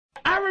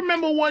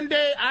remember one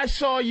day I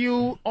saw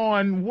you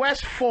on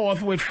West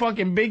 4th with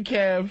fucking Big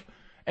Kev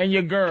and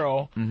your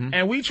girl,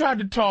 and we tried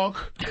to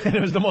talk. And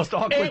it was the most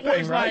awkward thing, It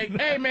was like,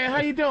 hey man,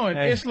 how you doing?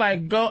 Hey. It's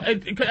like,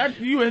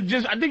 you had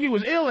just, I think you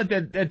was ill at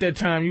that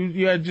time.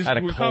 You had just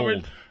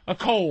recovered a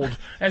cold,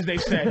 as they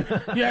say.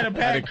 You had a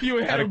bad, you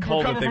had to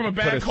recover from a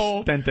bad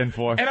cold. Stent in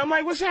for. And I'm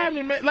like, what's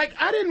happening, man? Like,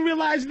 I didn't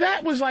realize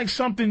that was like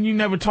something you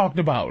never talked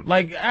about.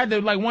 Like, I had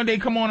to like one day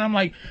come on, and I'm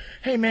like,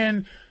 hey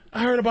man,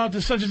 I heard about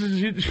the such and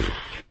such.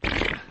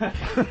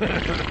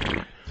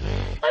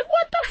 Like,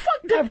 what the fuck?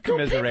 Do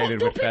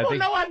people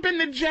know I've been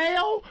to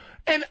jail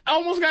and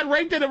almost got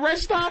raped at a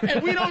rest stop,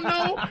 and we don't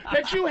know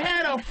that you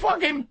had a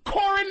fucking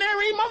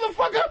coronary,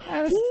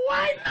 motherfucker?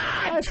 Why not?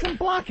 I had some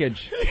blockage.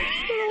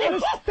 What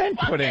a stent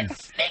put in.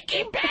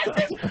 Sneaky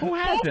bastards. Who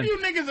hasn't? Both of you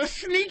niggas are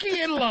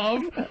sneaky in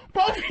love.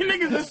 Both of you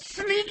niggas are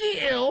sneaky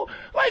ill.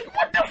 Like,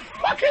 what the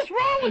fuck is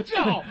wrong with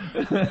y'all?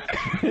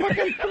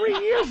 Fucking 3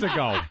 years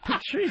ago,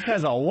 Patrice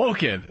has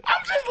awoken.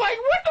 I'm just like,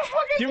 what the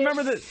fuck is Do you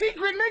remember the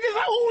secret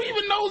niggas? Who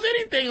even knows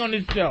anything on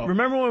this show?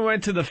 Remember when we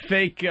went to the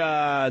fake,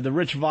 the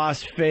Rich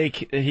Voss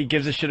fake, he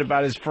gives a shit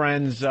about his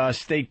friend's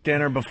steak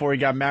dinner before he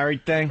got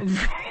married thing?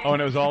 Oh,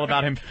 and it was all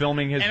about him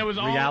filming his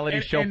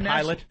reality show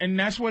pilot? And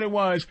that's what it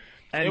was.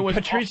 And it was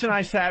Patrice and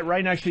I sat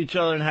right next to each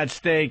other and had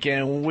steak,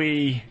 and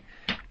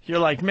you're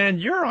like, man,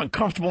 you're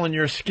uncomfortable in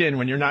your skin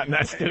when you're not in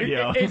that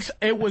studio.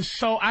 It was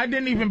so, I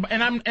didn't even,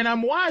 and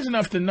I'm wise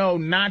enough to know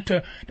not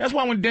to. That's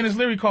why when Dennis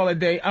Leary called that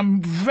day,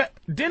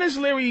 Dennis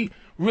Leary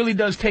really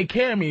does take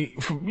care of me.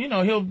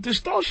 He'll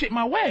just throw shit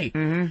my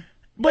way.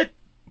 But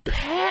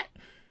Pat,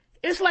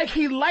 it's like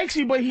he likes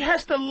you, but he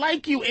has to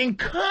like you in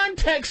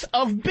context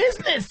of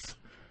business.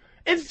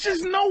 It's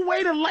just no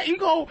way to like you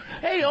go,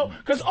 hey,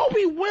 because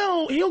Opie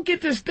he'll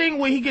get this thing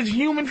where he gets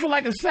human for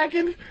like a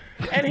second,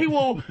 and he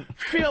will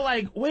feel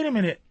like, wait a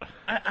minute,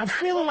 I'm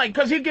feeling like,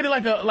 because he'll get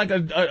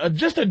it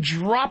just a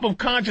drop of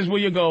conscience where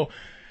you go,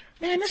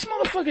 man, this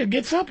motherfucker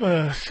gets up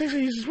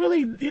he's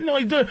really, he's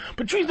doing,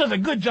 Patrice does a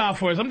good job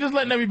for us. I'm just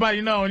letting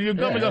everybody know. And you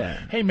go and go,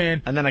 hey,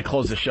 man. And then I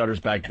close the shutters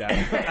back down.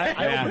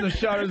 I open the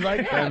shutters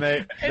right down.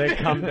 And they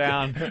come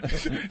down.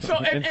 So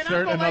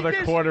insert another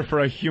like quarter for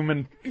a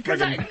human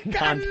contact.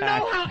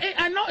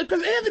 I know,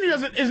 because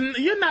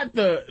Anthony you're not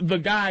the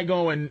guy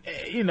going,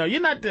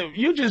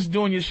 you're just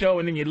doing your show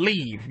and then you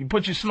leave. You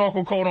put your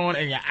snorkel coat on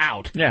and you're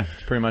out. Yeah,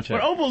 pretty much it.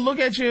 But Opie will look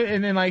at you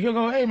and then like, he'll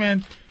go, hey,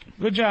 man,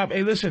 good job.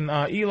 Hey, listen,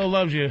 Elo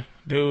loves you,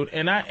 dude.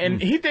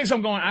 And he thinks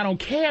I'm going, I don't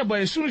care, but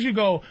as soon as you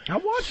go, I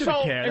want you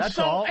to care, that's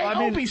all. Hey,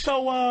 Opie, see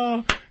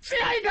how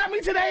you got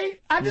me today?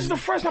 This is the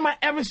first time I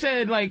ever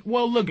said, like,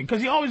 well, look,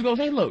 because he always goes,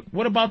 hey, look,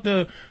 what about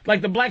the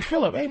Black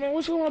Phillip? Hey, man,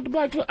 what's going on with the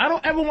Black Phillip? I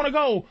don't ever want to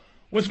go,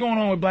 what's going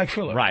on with Black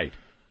Phillip? Right.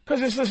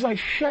 Because it's just like,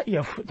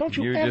 don't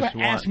you ever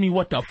ask me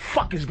what the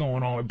fuck is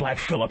going on with Black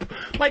Phillip.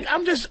 Like,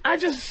 I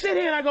just sit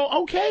here and I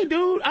go, okay,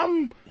 dude,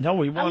 I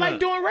like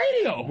doing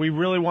radio. We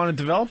really want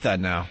to develop that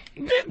now.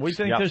 We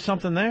think there's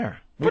something there.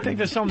 We think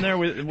there's something there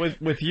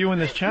with you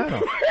and this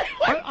channel.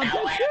 I'm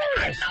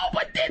serious. I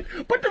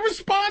know, but the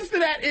response to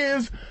that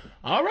is,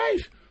 all right.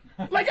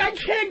 Like, I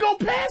can't go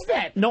past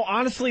that. No,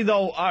 honestly,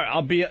 though,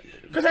 I'll be...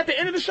 Because at the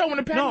end of the show, when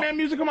the Pac-Man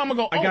music comes, I'm going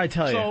to go, I gotta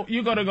tell you. So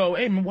you got to go,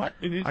 hey, man, what?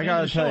 I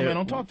got to tell you, man,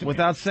 don't talk to me.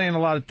 Without saying a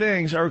lot of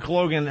things, Eric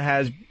Logan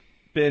has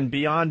been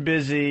beyond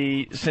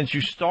busy since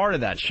you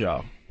started that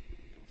show.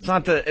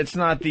 It's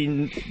not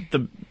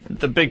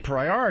the big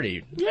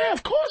priority. Yeah,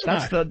 of course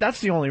not.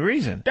 That's the only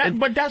reason.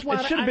 But that's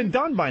why it should have been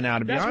done by now.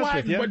 To be honest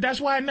with you, but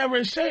that's why I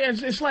never say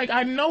it. It's like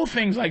I know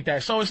things like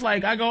that, so it's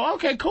like I go,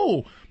 okay,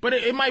 cool. But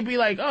it might be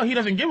like, oh, he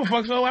doesn't give a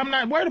fuck, so I'm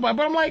not worried about it.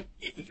 But I'm like,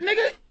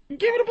 nigga,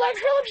 give me the Black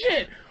Phillip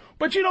shit.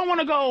 But you don't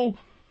want to go.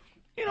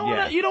 You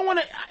don't want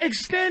to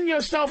extend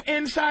yourself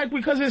inside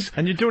because it's.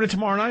 And you're doing it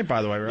tomorrow night,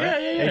 by the way, right?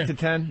 Yeah. 8 to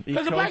 10.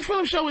 Because the Black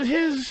Phillip show is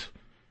his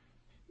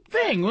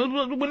thing.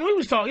 When we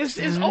was talking, it's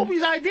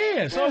Opie's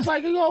idea. So it's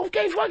like,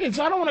 okay, fuck it.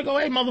 So I don't want to go,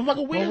 hey,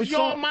 motherfucker, where's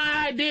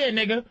my idea,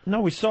 nigga?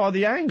 No, we saw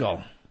the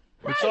angle.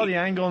 Right. We saw the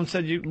angle and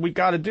said, we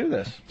got to do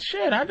this.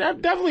 Shit, I'm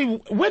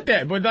definitely with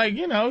that. But, like,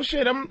 you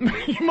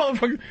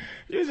motherfucker,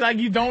 it's like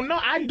you don't know.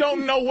 I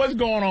don't know what's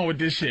going on with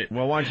this shit.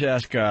 Well, why don't you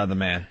ask the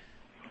man?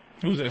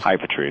 Who's this? Hi,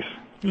 Patrice.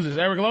 Who's this,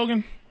 Eric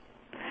Logan?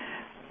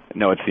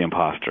 No, it's the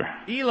imposter.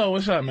 Elo,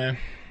 what's up, man?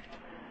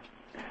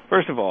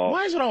 First of all...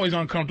 Why is it always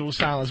uncomfortable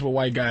silence with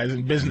white guys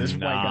in business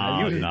white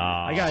guys?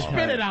 I got to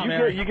spit it out,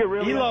 man. You get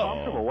really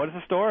uncomfortable. What is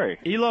the story?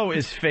 Elo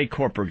is fake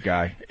corporate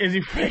guy. Is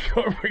he fake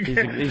corporate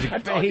guy? I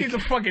thought he's a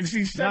fucking...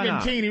 He's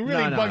 17. He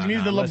really bugs me.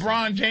 He's the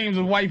LeBron James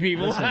of white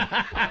people.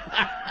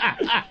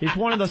 He's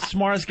one of the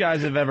smartest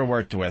guys I've ever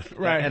worked with.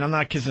 Right. And I'm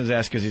not kissing his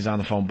ass because he's on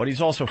the phone, but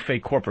he's also a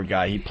fake corporate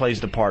guy. He plays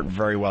the part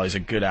very well. He's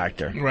a good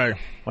actor. Right.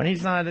 When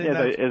he's not...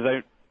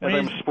 As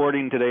I'm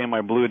sporting today in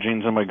my blue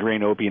jeans and my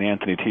green Opie and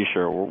Anthony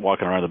T-shirt, we're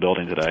walking around the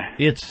building today.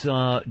 It's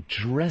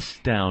dress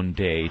down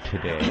day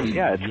today.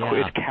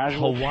 It's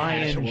casual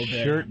Hawaiian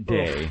shirt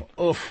day.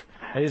 Oof.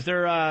 Is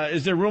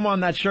there room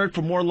on that shirt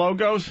for more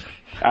logos?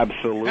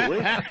 Absolutely.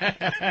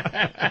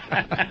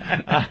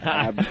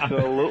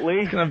 Absolutely.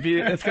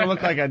 It's gonna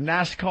look like a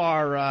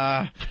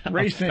NASCAR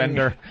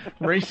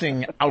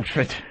racing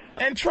outfit.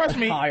 And trust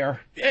me,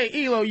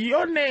 hey, Elo,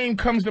 your name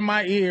comes to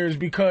my ears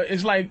because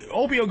it's like,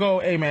 Opie will go,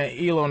 hey, man,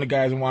 Elo and the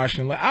guys in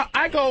Washington.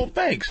 I go,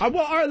 thanks. I go,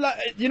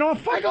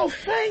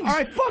 thanks. All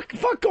right,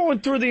 fuck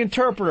going through the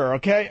interpreter,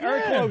 okay? Yeah.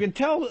 Eric Logan,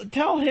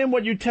 tell him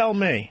what you tell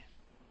me.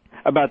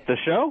 About the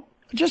show?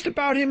 Just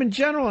about him in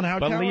general and how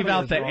But leave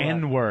out the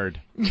N-word.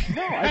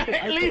 No,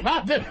 leave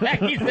out the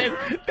fact he said,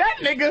 that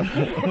nigga.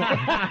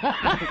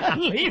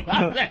 Leave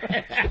out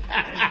that.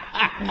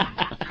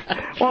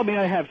 Well, I mean,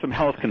 I have some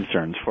health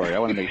concerns for you. I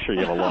want to make sure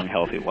you have a long,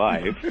 healthy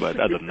life. But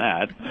other than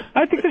that,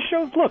 I think the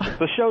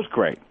show's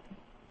great.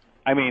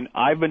 I mean,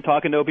 I've been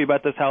talking to Opie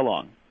about this how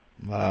long?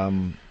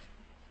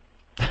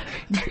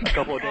 A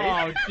couple of days.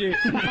 Oh, dude.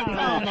 Come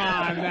on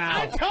now.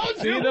 I told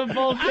you. See the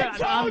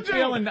bullshit? I'm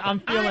feeling it now.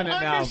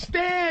 I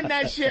understand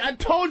that shit. I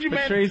told you,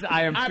 man. Patrice,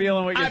 I am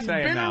feeling what you're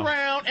saying now. I've been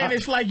around, and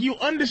it's like you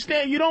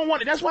understand. You don't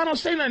want it. That's why I don't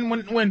say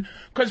nothing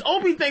because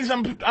Opie thinks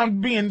I'm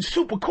being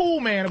super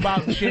cool, man,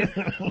 about shit.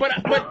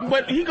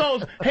 But he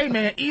goes, hey,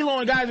 man, Elo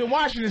and guys in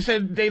Washington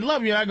said they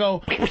love you. And I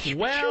go,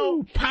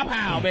 well,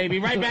 pow, baby,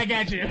 right back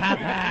at you. Pow.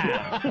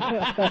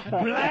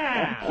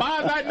 As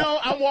far as I know,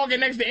 I'm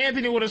walking next to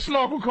Anthony with a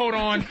snorkel coat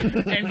on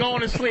and going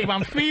to sleep.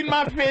 I'm feeding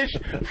my fish,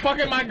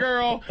 fucking my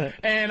girl,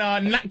 and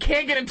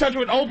can't get in touch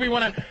with Opie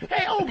when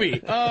hey, Opie,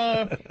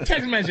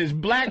 text message,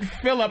 Black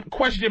Phillip, ?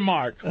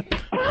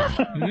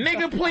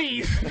 Nigga,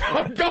 please,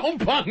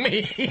 don't bug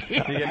me.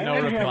 You get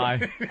no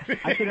reply.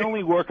 I can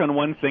only work on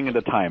one thing at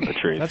a time,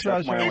 Patrice. That's what I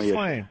was trying to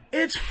explain.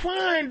 It's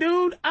fine,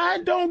 dude. I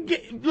don't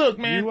get. Look,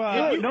 man.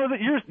 You know that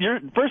you're.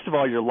 First of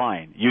all, you're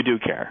lying. You do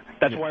care.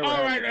 That's why.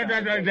 All right,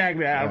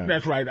 exactly.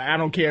 That's right. I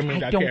don't care.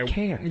 I don't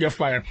care. You're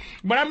fine.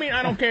 But I mean,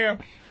 I don't care.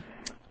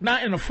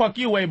 Not in a fuck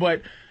you way,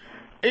 but.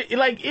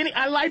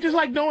 I just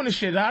like doing this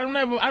shit. I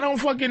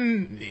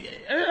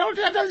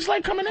just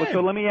like coming in. So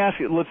let me ask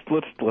you. Let's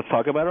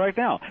talk about it right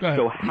now.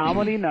 So how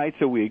many nights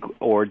a week,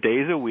 or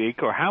days a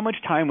week, or how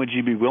much time would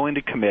you be willing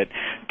to commit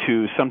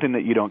to something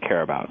that you don't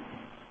care about?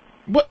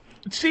 But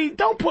see,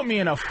 don't put me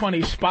in a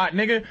funny spot,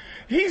 nigga.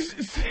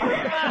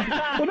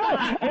 Well, no.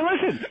 Hey,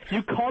 listen.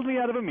 You called me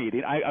out of a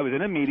meeting. I was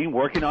in a meeting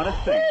working on a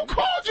thing. Who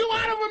called you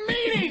out of a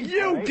meeting?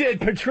 You did,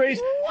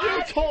 Patrice.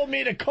 What? You told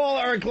me to call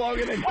Eric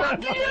Logan.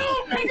 Fuck you,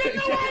 nigga.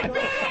 No, I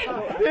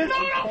did.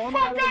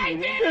 Fuck I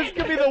did. This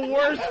could be the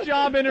worst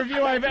job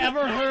interview I've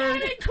ever heard. I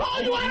didn't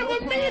call you out of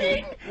a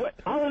meeting.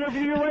 I'll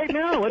interview you right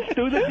now. Let's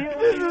do the deal.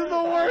 This is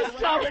the worst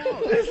job.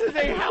 This is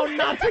a how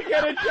not to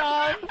get a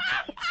job.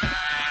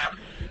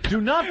 Do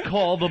not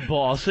call the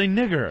boss a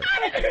nigger.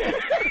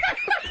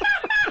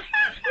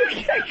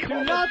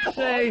 Do not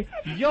say,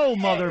 yo,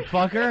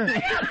 motherfucker.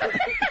 I'm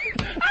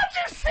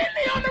just sitting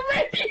there on the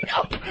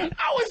radio.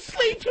 I was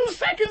asleep 2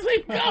 seconds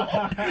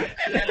ago.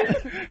 And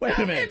then Wait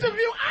a minute.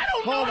 interview. I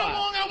don't know how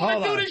long I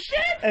want to do this shit.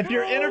 If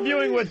you're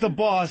interviewing with the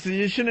boss, then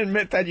you shouldn't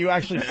admit that you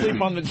actually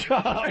sleep on the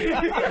job.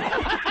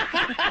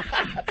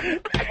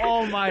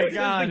 Oh, my This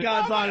God. is the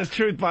God's honest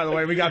truth, by the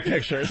way. We got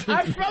pictures.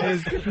 I fell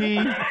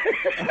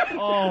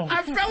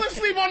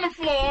asleep on the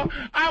floor.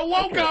 I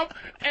woke up,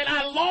 and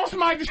I lost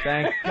my...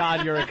 Thank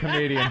God you're a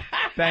comedian.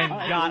 Thank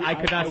God. I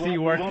could not see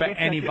you work for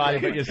anybody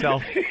but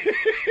yourself.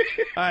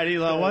 All right,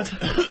 Elo, what?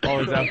 Oh,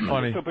 is that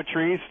funny? So,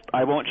 Patrice,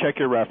 I won't check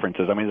your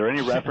references. I mean, are there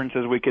any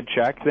references we could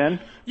check then?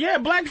 Yeah,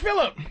 Black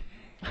Phillip.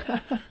 All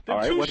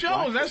right, 2 what's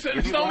shows. That's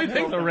the only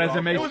thing. The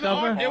resume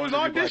stuffer? It was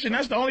audition.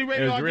 That's the only It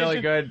radio was audition. really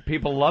good.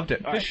 People loved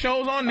it. The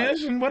show's on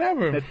this and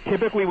whatever.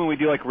 Typically, when we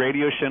do like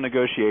radio show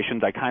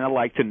negotiations, I kind of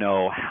like to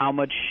know how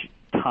much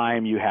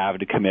time you have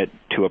to commit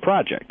to a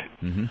project.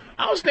 Mm-hmm.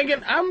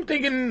 I'm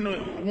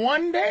thinking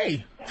 1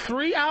 day.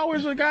 3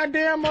 hours of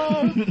goddamn,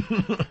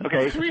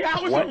 okay. 3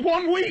 hours of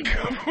 1 week.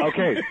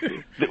 Okay.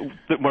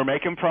 We're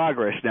making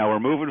progress now. We're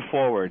moving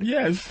forward.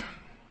 Yes.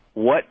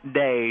 What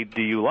day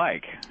do you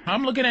like?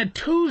 I'm looking at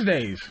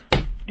Tuesdays.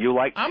 You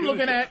like I'm Tuesday?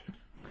 looking at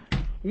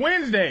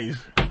Wednesdays.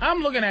 I'm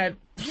looking at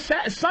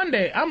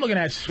Sunday. I'm looking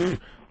at...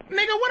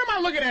 Nigga, what am I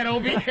looking at,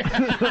 Opie?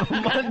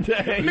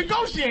 Monday.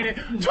 Negotiate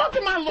it. Talk to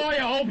my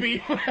lawyer,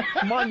 Opie.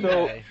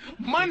 Mondays.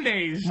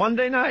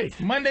 Monday night.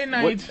 Monday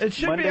nights. It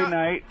should Monday be on,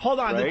 night. Hold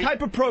on. Right? The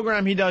type of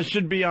program he does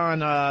should be on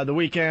the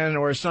weekend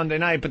or Sunday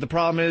night, but the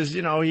problem is,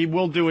 he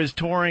will do his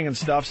touring and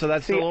stuff, so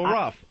that's a little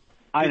rough.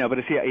 I know, but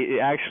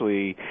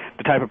actually,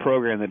 the type of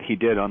program that he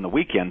did on the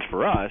weekends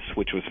for us,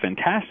 which was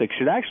fantastic,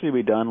 should actually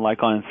be done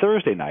like on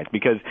Thursday nights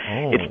because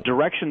it's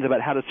directions about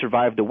how to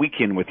survive the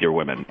weekend with your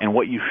women and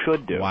what you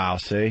should do. Wow,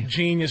 see?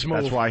 Genius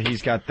move. That's why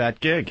he's got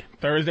that gig.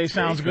 Thursday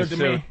sounds good to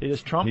me. He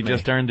just trumped He me.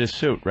 just earned his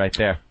suit right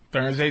there.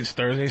 Thursdays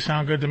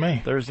sound good to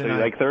me. Thursday So you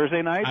night. like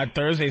Thursday night?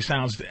 Thursday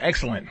sounds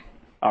excellent.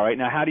 All right.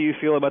 Now, how do you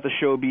feel about the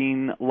show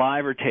being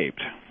live or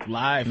taped?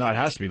 Live. No, it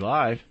has to be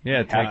live. Yeah,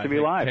 It has to be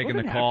live. Taking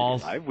Well, the it has to be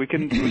calls. live. We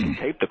can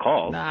tape the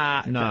calls.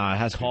 Nah, No, it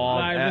has to be call.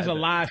 live. There's a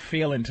live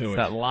feeling to It's it.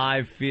 that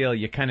live feel.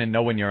 You kind of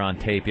know when you're on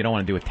tape. You don't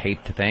want to do a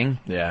taped thing.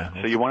 Yeah.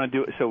 So you want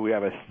to do? So we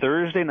have a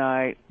Thursday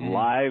night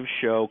live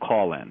show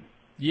call-in.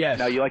 Yes.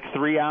 Now, you like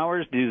 3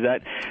 hours? Do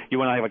that? You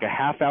want to have like a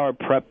half-hour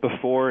prep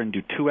before and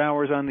do 2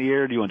 hours on the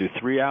air? Do you want to do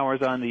 3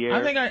 hours on the air?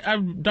 I think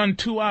I've done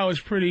 2 hours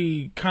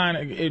pretty kind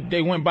of.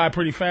 They went by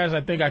pretty fast.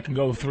 I think I can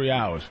go 3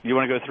 hours. You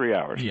want to go 3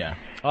 hours? Yeah.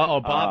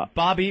 Bob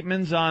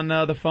Eatman's on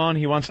the phone.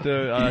 He wants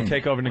to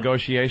take over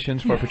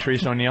negotiations for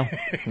Patrice O'Neill.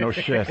 No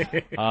shit.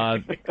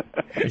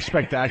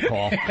 Expect that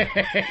call.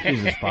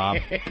 Jesus, Bob.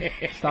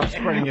 Stop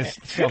spreading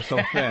yourself so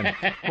thin.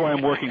 That's why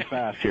I'm working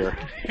fast here.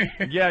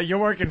 Yeah, you're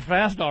working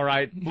fast, all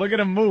right. Look at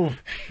him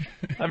move.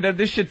 I mean,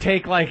 this should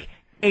take like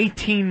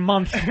 18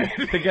 months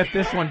to get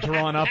this one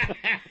drawn up.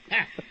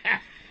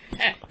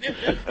 This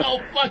is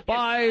so fucking.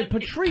 By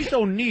Patrice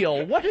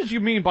O'Neill. What did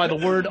you mean by the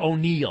word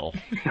O'Neill?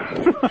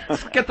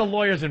 Let's get the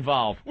lawyers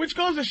involved. Which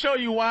goes to show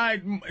you why a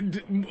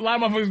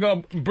lot of motherfuckers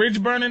go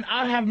bridge burning.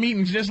 I have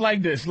meetings just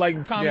like this,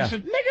 like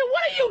conversation. Yeah. Nigga,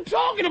 what are you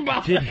talking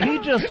about? Did he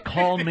just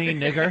call me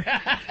nigger?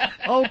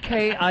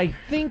 Okay, I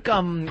think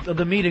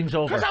the meeting's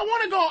over. Because I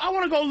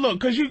want to go look.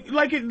 Because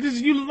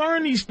you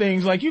learn these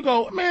things. Like you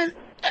go, man.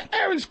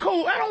 Eric's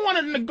cool. I don't want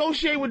to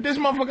negotiate with this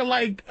motherfucker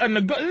like a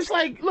It's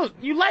like, look,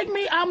 you like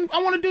me? I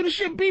want to do the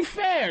shit. Be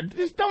fair.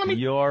 Just telling me.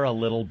 You're a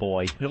little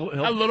boy.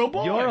 A little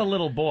boy. You're a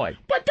little boy.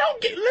 But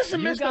don't get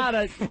listen,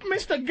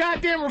 Mr.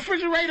 Goddamn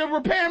refrigerator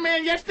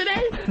repairman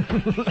yesterday.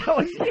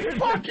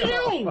 Fuck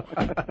you.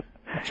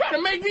 Trying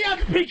to make me out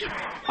to be.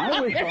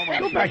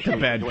 Go back to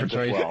bed,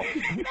 Patrice.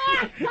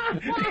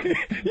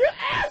 You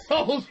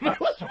assholes, man.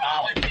 What's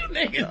wrong with you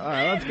niggas? All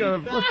right, let's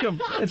go.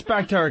 It's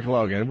back to Eric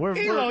Logan. We're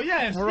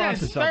yes. on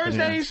to something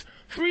Thursdays,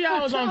 3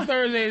 hours on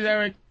Thursdays,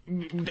 Eric.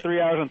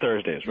 3 hours on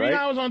Thursdays, right? 3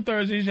 hours on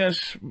Thursdays,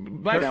 yes.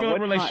 Black Phillip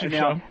relationship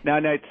show. Now,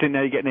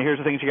 here's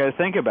the things you got to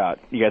think about.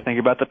 You got to think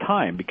about the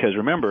time, because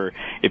remember,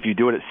 if you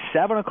do it at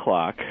 7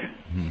 o'clock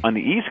on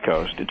the East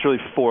Coast, it's really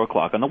 4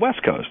 o'clock on the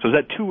West Coast. So is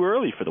that too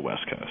early for the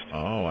West Coast?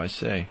 Oh, I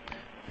see.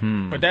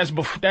 But that's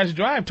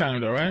drive time,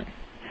 though, right?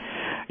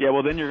 Yeah,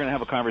 well, then you're going to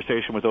have a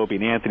conversation with Opie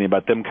and Anthony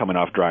about them coming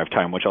off drive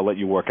time, which I'll let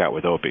you work out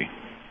with Opie.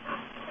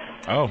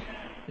 Oh.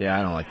 Yeah,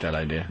 I don't like that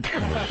idea.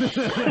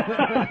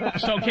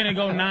 So can it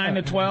go 9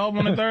 to 12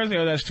 on a Thursday,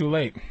 or that's too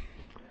late?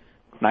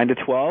 9 to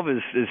 12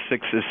 is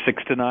 6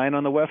 to 9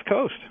 on the West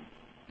Coast.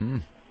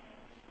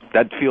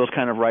 That feels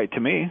kind of right to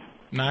me.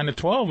 9 to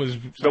 12 is.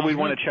 But we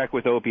want to check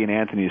with Opie and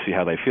Anthony to see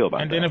how they feel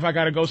about and that. then if I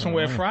got to go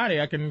somewhere Friday,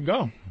 I can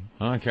go.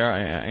 I don't care.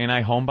 Ain't I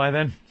home by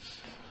then?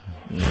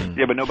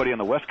 Yeah, but nobody on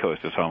the West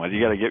Coast is home.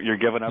 You're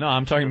giving up. No,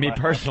 I'm talking me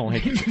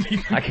personally.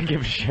 I can give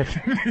a shit.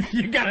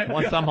 You gotta.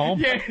 Once I'm home.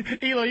 Yeah,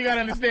 Elo, you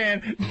gotta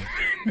understand.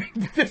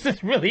 This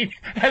is really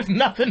has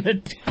nothing to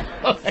do.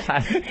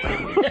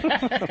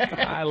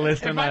 I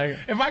listen.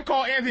 If I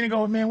call Anthony and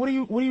go, man, what do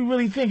you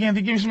really think,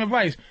 Anthony? Give me some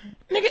advice.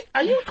 Nigga,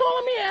 are you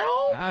calling me at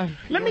home?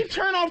 Let me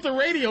turn off the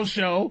radio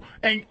show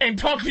and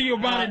talk to you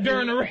about it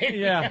during the radio.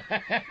 Yeah,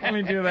 let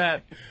me do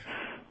that.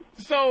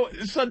 So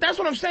that's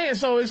what I'm saying.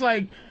 So it's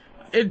like.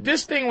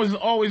 This thing was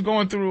always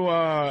going through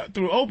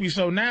Opie,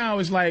 so now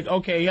it's like,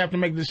 okay, you have to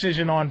make a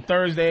decision on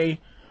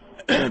Thursday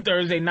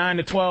 9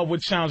 to 12,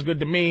 which sounds good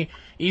to me.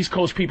 East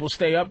Coast people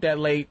stay up that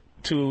late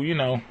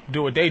to,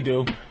 do what they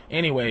do.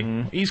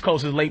 Anyway, East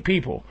Coast is late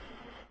people.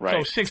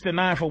 Right. So 6 to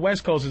 9 for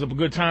West Coast is a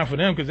good time for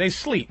them because they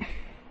sleep.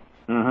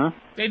 Mm-hmm.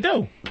 They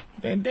do.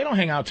 They don't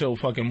hang out till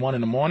fucking 1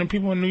 in the morning.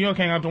 People in New York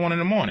hang out till 1 in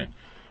the morning.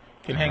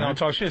 Can hang out and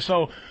talk shit.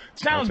 So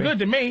sounds good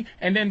to me.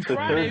 And then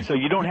Fridays. So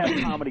you don't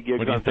have comedy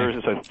gigs on Thursday.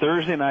 So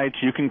Thursday nights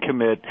you can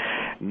commit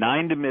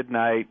 9 to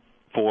midnight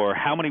for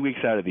how many weeks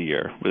out of the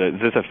year?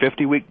 Is this a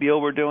 50-week deal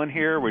we're doing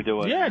here? We're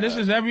doing. Yeah, this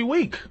is every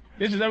week.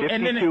 This is every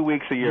 52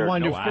 weeks a year. You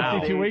want to do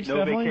 52 weeks? No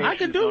Definitely. vacation.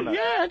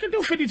 I could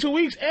do 52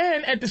 weeks,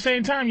 and at the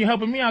same time, you're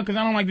helping me out because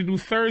I don't like to do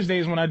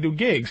Thursdays when I do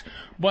gigs.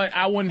 But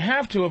I wouldn't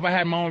have to if I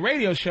had my own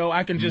radio show.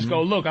 I can just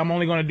go, look, I'm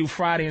only going to do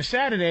Friday and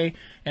Saturday,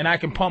 and I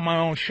can pump my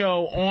own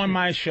show on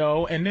my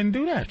show and then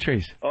do that.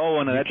 Patrice.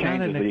 Oh, no, that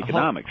changes the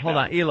economics. Hold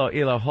on,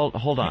 Elo,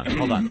 hold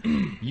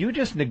on. You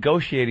just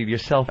negotiated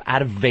yourself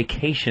out of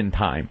vacation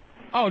time.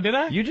 Oh, did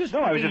I? You just No,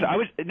 I was.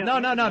 No,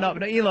 Elo. I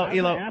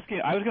was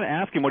going to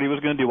ask him what he was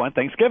going to do on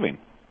Thanksgiving.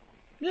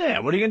 Yeah,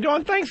 what are you going to do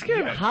on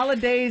Thanksgiving?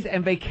 Holidays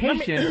and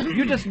vacations,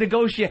 you just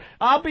negotiate.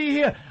 I'll be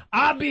here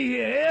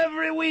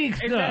every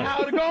week. Is that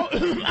how it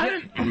goes?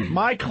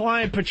 My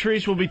client,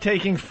 Patrice, will be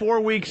taking 4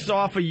 weeks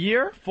off a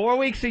year. 4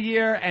 weeks a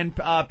year and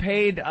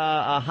paid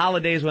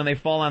holidays when they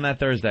fall on that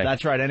Thursday.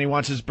 That's right, and he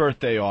wants his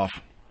birthday off.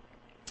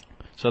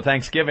 So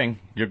Thanksgiving,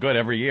 you're good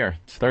every year.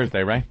 It's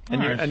Thursday, right?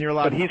 And you're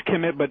allowed.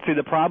 But see,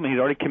 the problem, he's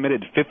already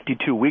committed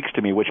 52 weeks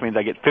to me, which means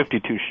I get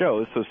 52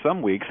 shows. So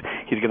some weeks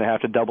he's going to have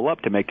to double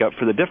up to make up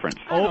for the difference.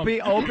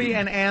 Opie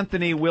and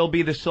Anthony will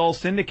be the sole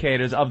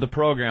syndicators of the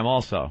program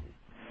also.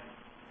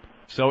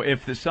 So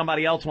if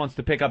somebody else wants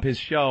to pick up his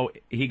show,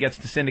 he gets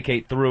to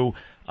syndicate through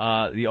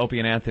the Opie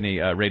and Anthony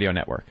radio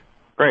network.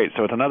 Great.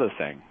 So it's another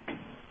thing.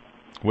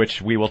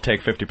 Which we will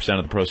take 50%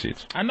 of the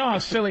proceeds. I know how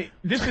silly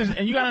this is,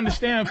 and you gotta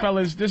understand,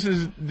 fellas. This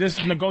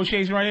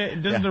negotiation right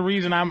here. This is the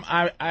reason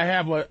I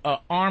have a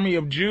army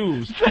of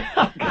Jews.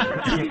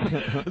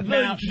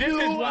 Now, this is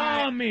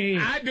why army.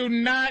 I do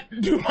not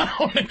do my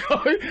own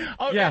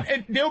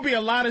negotiation. There'll be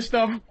a lot of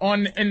stuff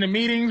in the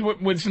meetings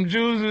with some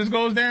Jews as this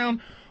goes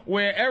down.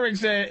 Where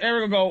Eric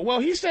will go, well,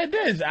 he said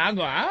this. I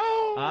go,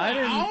 I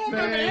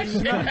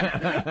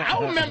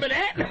don't remember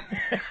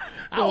that.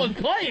 I was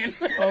playing.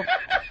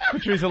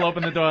 Patrice will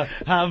open the door.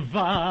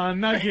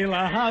 Havana,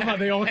 Gila, Havana.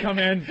 They all come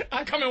in.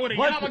 I come in with a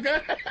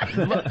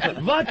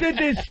yarmulke. What did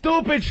this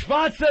stupid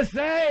Schwarzer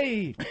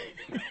say?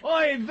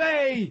 Oy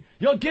vey,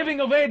 you're giving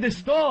away the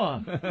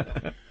store.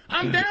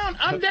 I'm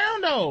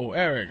down though,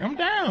 Eric. I'm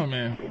down,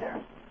 man.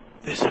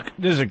 This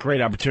is a great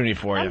opportunity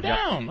for you.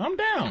 I'm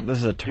down. This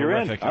is a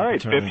terrific All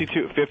right, opportunity.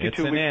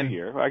 52 weeks a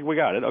year. We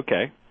got it.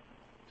 Okay.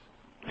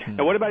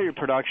 Now, what about your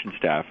production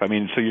staff? I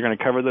mean, so you're going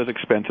to cover those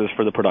expenses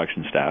for the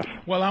production staff?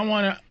 Well,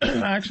 I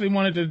actually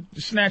wanted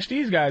to snatch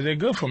these guys. They're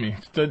good for me.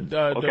 The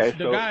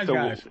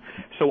guys.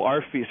 So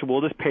our fee. So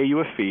we'll just pay you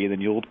a fee,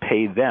 then you'll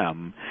pay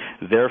them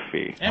their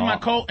fee. And my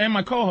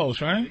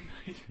co-host, right?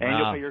 And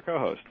you'll pay your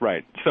co-host,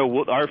 right?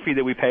 So our fee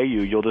that we pay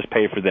you, you'll just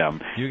pay for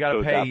them. You got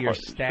to pay your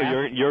staff.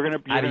 So you're going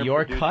to out of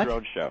your cut. Your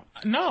own show.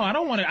 No, I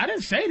don't want to. I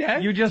didn't say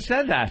that. You just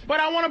said that. But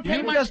I want to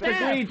pay my staff. You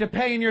just agreed to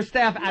paying your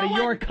staff out of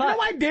your cut. No,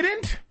 I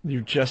didn't.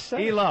 You just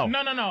said. Elo.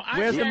 No.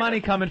 Where's the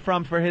money coming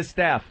from for his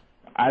staff?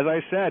 As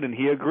I said, and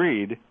he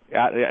agreed.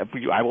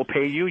 I will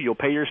pay you. You'll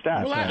pay your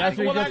staff. Well, that's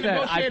what you just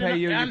said. I pay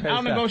you.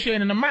 I'll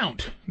negotiate an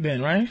amount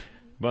then, right?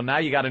 Well, now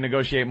you got to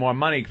negotiate more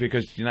money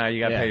because you got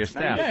to pay your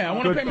staff. Yeah, I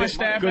want to pay my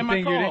staff and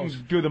my co-host. Good thing you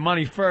didn't do the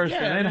money first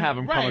and then have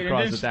him come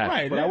across with that.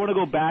 Right. But I want to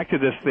go back to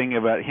this thing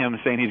about him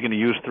saying he's going to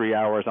use 3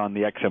 hours on the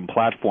XM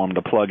platform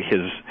to plug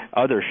his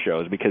other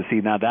shows because, see,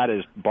 now that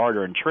is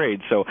barter and trade.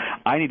 So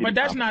I need to. But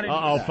that's not.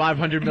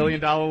 $500 million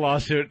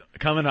lawsuit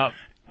coming up.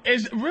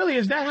 Is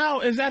that how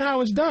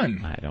it's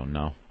done? I don't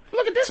know.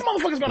 Look at this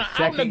motherfucker's gonna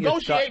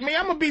out-negotiate me.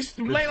 I'm gonna be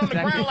laying on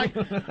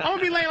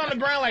the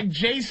ground like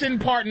Jason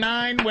Part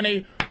 9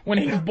 when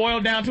he's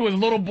boiled down to his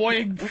little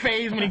boy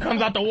phase when he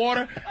comes out the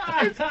water.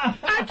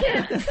 I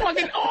can't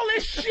fucking all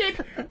this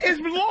shit is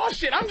law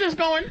shit. I'm just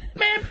going,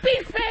 man,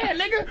 be fair,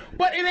 nigga.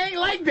 But it ain't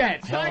like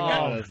that. So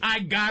I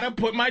gotta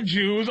put my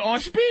Jews on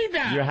speed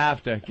dial. You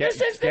have to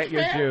get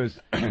your Jews.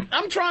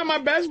 I'm trying my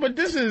best, but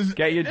this is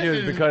get your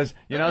Jews because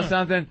you know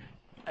something.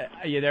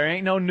 There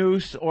ain't no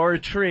noose or a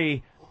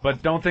tree.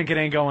 But don't think it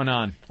ain't going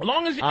on. As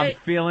long as I'm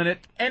feeling it.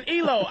 And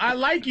Elo, I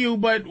like you,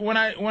 but when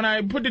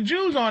I put the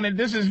Jews on it,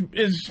 this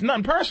is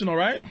nothing personal,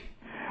 right?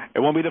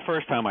 It won't be the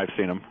first time I've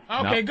seen him.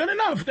 Okay, good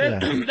enough.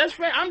 That's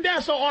fair. I'm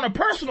down. So on a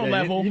personal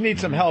level, you need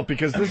some help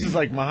because this is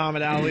like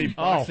Muhammad Ali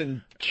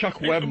boxing Chuck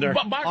Webner.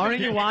 Aren't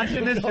you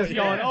watching this? Just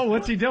going,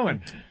 what's he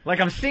doing? Like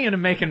I'm seeing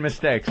him making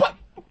mistakes.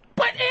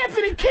 But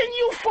Anthony, can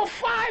you for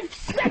 5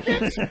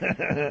 seconds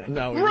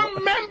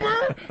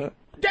remember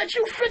that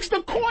you fixed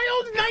the coils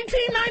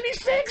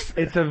 1996?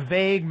 It's a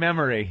vague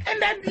memory.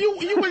 And that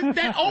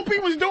that Opie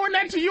was doing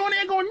that to you and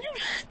they're going, you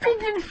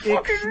stupid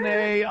fucking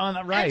Ixnay on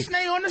the right.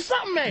 Ixnay on the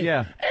something, man.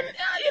 Yeah. And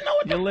you know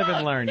what you live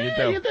and learn,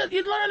 yeah, you do.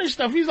 You learn this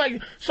stuff. He's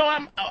like, so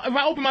if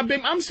I open my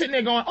big, I'm sitting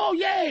there going, oh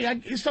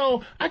yay,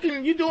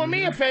 you doing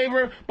me a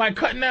favor by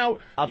cutting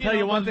out. I'll tell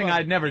you one thing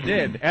I never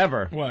did,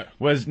 ever. What?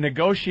 Was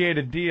negotiate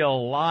a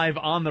deal live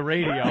on the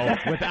radio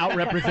without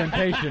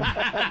representation.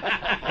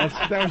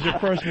 That was your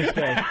first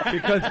mistake.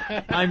 Because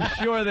I'm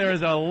sure there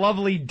is a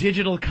lovely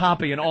digital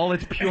copy in all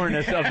its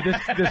pureness of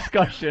this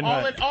discussion.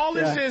 All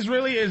this is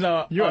really is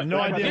a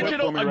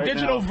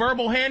digital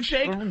verbal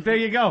handshake. There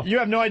you go. You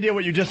have no idea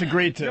what you just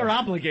agreed to. You're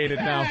obligated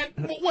now.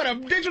 What, a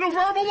digital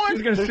verbal one?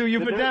 He's going to sue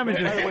you for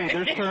damages.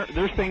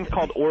 There's things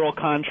called oral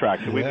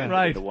contracts.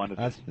 Right.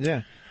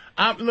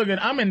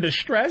 I'm in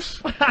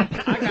distress.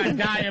 I got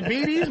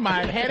diabetes.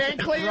 My head ain't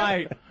clear.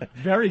 Right.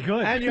 Very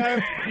good. And you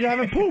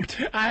haven't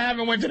pooped. I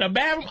haven't went to the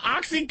bathroom.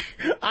 Oxy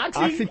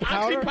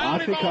powder.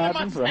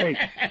 Oxycontin, right.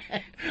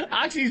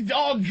 Oxy's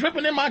all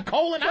dripping in my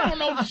colon. I don't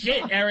know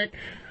shit, Eric.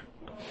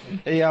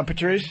 Hey,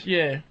 Patrice?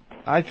 Yeah.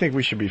 I think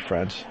we should be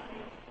friends.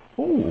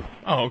 Ooh.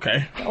 Oh,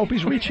 okay.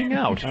 Opie's reaching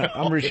out.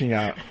 I'm reaching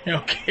out.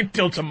 Okay,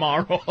 till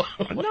tomorrow.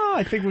 No,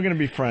 I think we're going to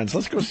be friends.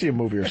 Let's go see a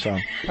movie or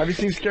something. Have you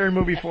seen Scary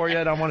Movie 4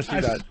 yet? I want to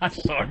see that. I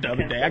saw it the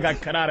other day. I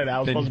got cut out of it. I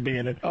was supposed to be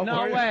in it. Oh,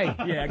 no way.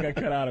 Yeah, I got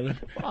cut out of it.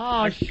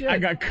 Oh, shit. I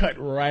got cut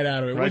right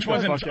out of it, which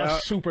wasn't a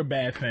super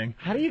bad thing.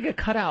 How do you get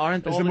cut out?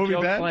 Aren't all the movie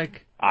jokes bad?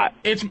 Like...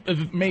 It's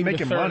maybe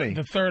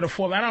the third or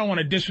fourth. I don't want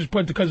to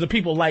disrespect because the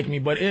people like me,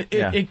 but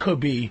it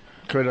could be.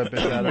 Could have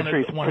been better.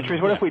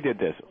 Patrice, what if we did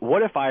this?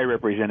 What if I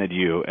represented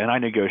you and I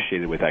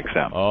negotiated with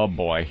XM? Oh,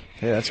 boy.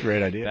 Yeah, that's a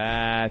great idea.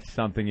 That's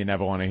something you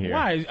never want to hear.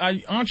 Why?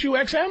 Aren't you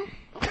XM?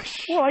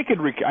 Well, I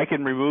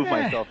can remove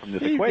myself from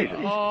this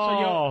equation.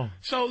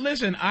 So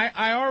listen,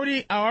 I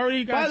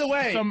already got. By the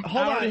way,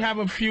 I already have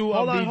a few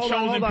of the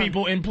chosen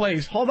people in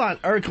place. Hold on,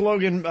 Eric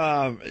Logan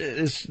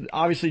is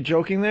obviously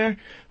joking there,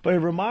 but it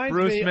reminds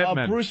me of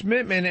Bruce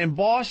Mittman in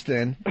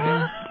Boston.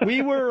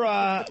 we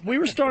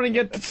were starting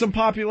to get some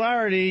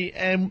popularity,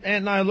 and Ant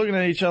and I are looking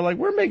at each other like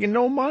we're making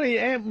no money.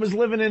 Ant was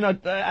living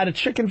at a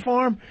chicken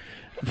farm.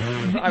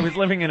 I was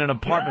living in an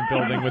apartment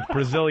building with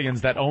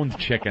Brazilians that owned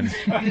chickens.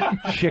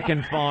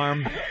 Chicken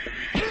farm.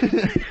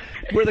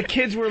 Where the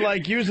kids were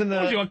like using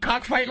the. Was you a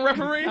cockfighting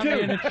referee?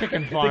 In a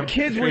chicken farm. The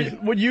kids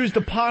would use the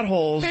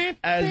potholes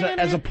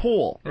as a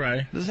pool.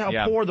 Right. This is how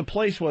poor the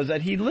place was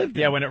that he lived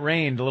in. Yeah, when it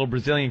rained, the little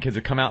Brazilian kids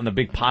would come out in the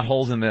big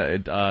potholes in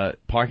the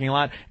parking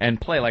lot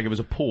and play like it was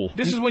a pool.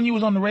 This is when you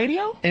was on the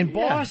radio? In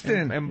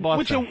Boston. In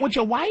Boston. With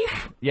your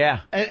wife?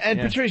 Yeah. And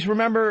Patrice,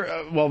 remember,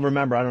 I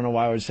don't know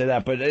why I would say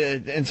that, but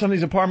in some of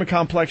these apartment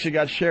complexes, you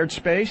got shared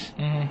space.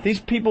 Mm-hmm.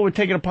 These people would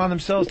take it upon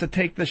themselves to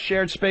take the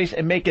shared space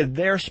and make it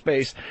their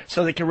space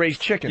so they can raise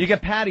chickens. You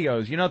get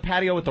patios. You know the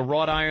patio with the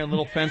wrought iron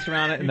little fence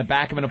around it in the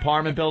back of an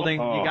apartment building?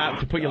 You got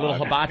to put your little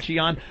hibachi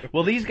on.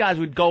 Well, these guys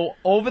would go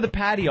over the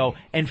patio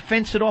and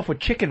fence it off with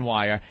chicken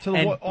wire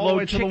and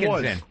load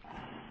chickens in.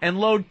 And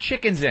load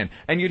chickens in.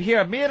 And you'd hear,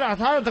 and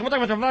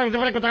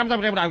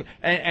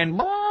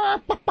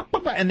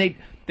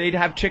they'd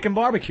have chicken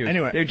barbecues.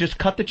 Anyway. They'd just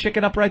cut the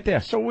chicken up right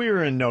there. So we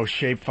were in no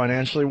shape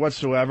financially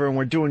whatsoever, and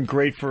we're doing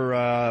great for,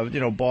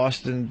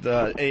 Boston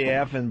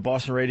AF and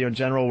Boston radio in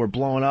general. We're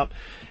blowing up.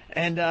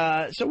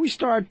 And so we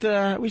start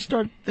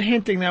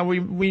hinting that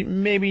we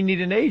maybe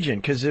need an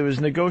agent because it was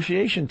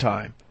negotiation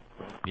time.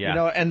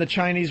 Yeah. And the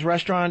Chinese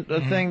restaurant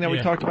thing that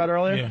we talked about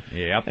earlier.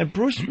 Yeah. Yep. And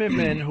Bruce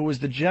Mittman, who was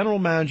the general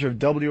manager of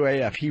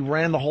WAF, he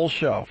ran the whole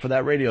show for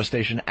that radio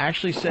station,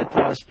 actually said to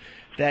us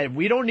that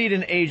we don't need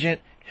an agent.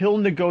 He'll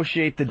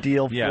negotiate the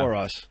deal for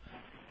us.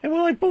 And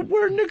we're like, but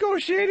we're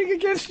negotiating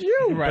against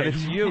you. Right. But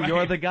it's you.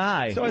 You're the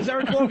guy. So as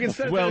Eric Logan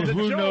said, well,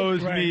 who joke,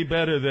 knows right? me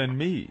better than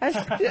me? As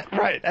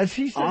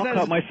he says, I'll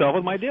cut myself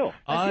with my deal.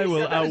 I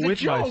will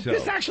outwit myself.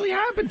 This actually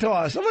happened to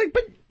us. I'm like,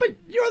 but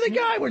you're the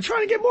guy we're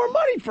trying to get more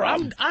money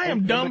from. I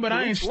am dumb, but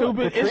I ain't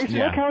stupid.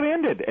 Look how it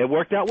ended. It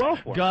worked out well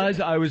for us. Guys,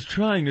 I was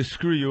trying to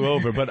screw you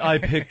over, but I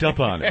picked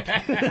up on it.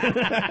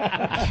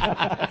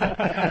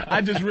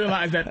 I just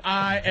realized that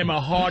I am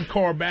a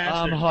hardcore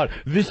bastard. I'm hot.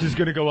 This is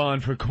going to go on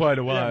for quite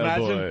a while,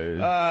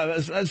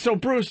 boys. So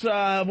Bruce,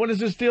 when is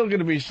this deal going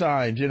to be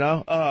signed?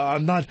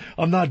 I'm not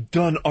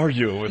done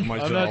arguing with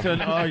myself. I'm not done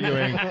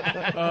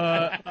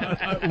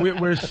arguing.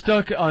 We're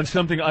stuck on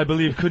something I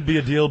believe could be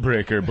a deal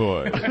breaker,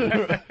 boy.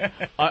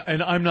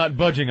 And I'm not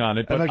budging on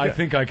it, but I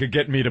think I could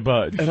get me to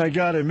budge. And I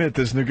gotta admit,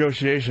 this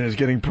negotiation is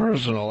getting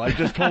personal. I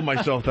just told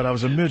myself that I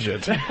was a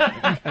midget, and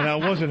I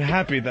wasn't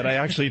happy that I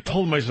actually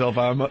told myself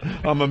I'm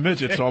a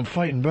midget, so I'm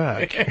fighting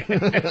back.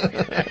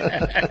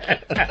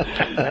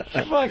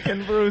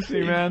 Fucking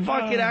Brucey, man.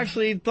 Fucking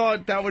actually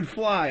thought that would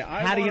fly.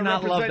 How do you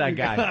not love that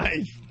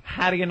guy?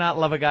 How do you not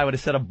love a guy with a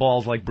set of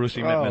balls like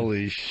Brucey Mittman?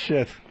 Holy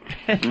shit.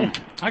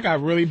 I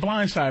got really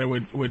blindsided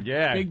with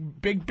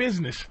big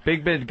business.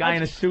 Big guy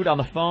in a suit on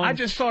the phone. I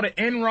just saw the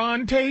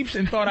Enron tapes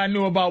and thought I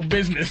knew about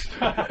business.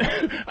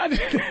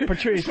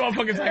 Patrice.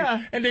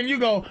 And then you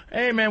go,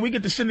 hey, man, we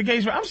get the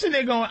syndication. I'm sitting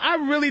there going, I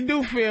really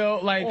do feel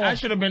like I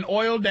should have been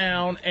oiled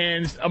down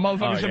and a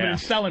motherfucker should have been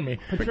selling me.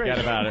 Forget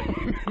about it.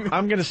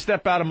 I'm going to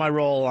step out of my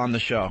role on the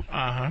show.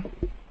 Uh-huh.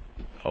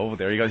 Oh,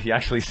 there he goes. He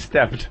actually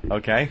stepped.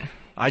 Okay.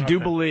 I do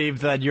believe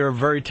that you're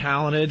very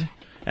talented,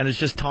 and it's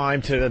just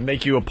time to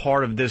make you a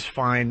part of this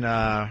fine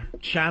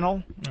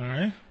channel. All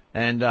right.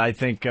 And I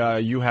think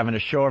you having a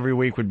show every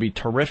week would be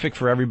terrific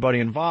for everybody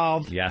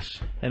involved. Yes.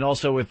 And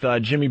also with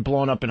Jimmy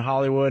blowing up in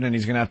Hollywood, and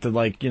he's going to have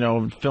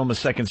to, film a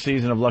second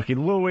season of Lucky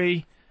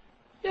Louie.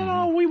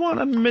 We want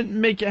to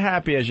make you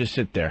happy as you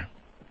sit there.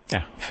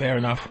 Yeah. Fair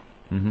enough.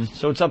 Mm-hmm.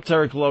 So it's up to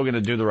Eric Logan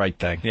to do the right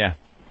thing. Yeah.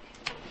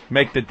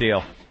 Make the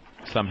deal.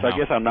 Somehow. So I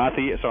guess am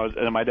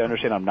I to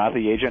understand I'm not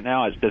the agent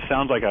now? It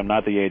sounds like I'm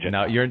not the agent.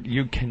 No,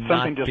 you cannot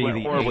Something just be went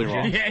the horribly agent.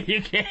 wrong. Yeah,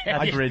 you can't.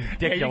 That's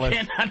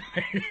ridiculous.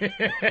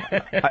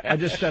 I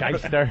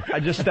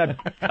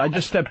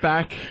just stepped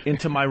back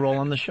into my role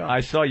on the show. I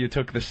saw you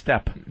took the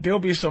step. There'll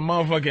be some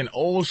motherfucking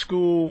old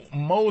school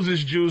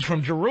Moses Jews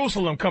from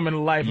Jerusalem coming to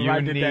life if I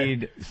did that. You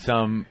need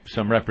some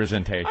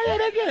representation. Oh, yeah,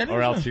 they get it.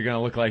 Or else you're going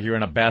to look like you're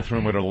in a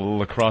bathroom with a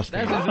lacrosse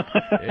team.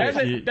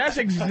 That's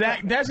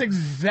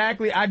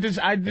exactly. I just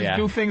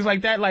do things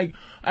like that. Like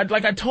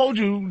I told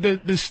you,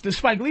 the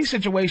Spike Lee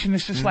situation.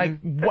 It's just like,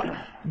 what?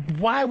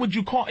 Why would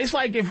you call? It's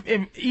like if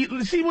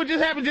see what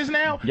just happened just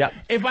now. Yep.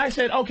 If I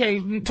said,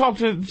 okay, talk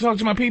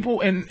to my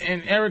people, and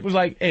Eric was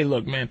like, hey,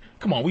 look, man,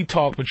 come on, we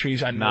talk,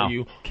 Patrice. I know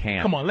you.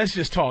 Can't. Come on, let's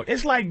just talk.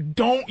 It's like,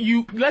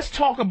 let's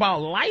talk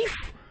about life.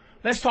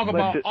 Let's talk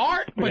about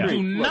art, but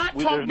do not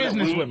talk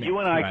business with me. You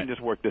and I can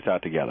just work this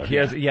out together.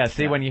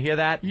 See, when you hear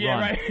that, yeah,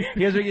 run. right.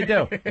 Here's what you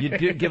do.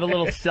 You give a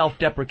little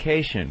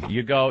self-deprecation.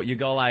 You go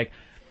like,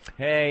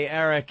 Hey,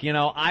 Eric,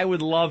 I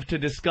would love to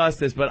discuss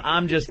this, but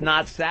I'm just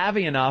not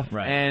savvy enough,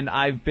 and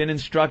I've been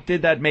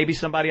instructed that maybe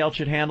somebody else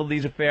should handle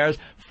these affairs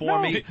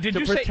for me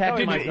to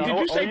protect myself. Did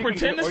you say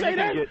pretend to say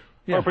that?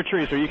 Or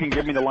Patrice, or you can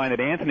give me the line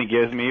that Anthony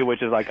gives me,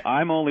 which is like,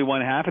 I'm only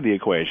one half of the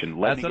equation.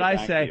 That's what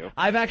I say.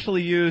 I've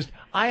actually used,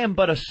 I am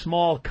but a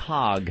small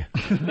cog.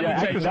 Yeah,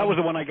 actually, that was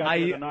the one I got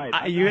the other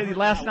night.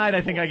 Last night,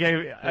 I think I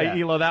gave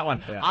Elo that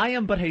one. Yeah. I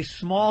am but a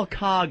small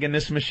cog in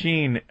this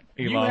machine,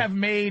 Elo. You have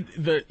made,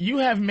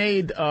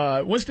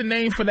 what's the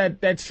name for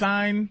that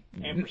sign?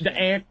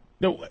 Ampersand.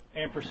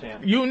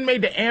 Ampersand. You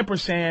made the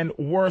ampersand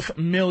worth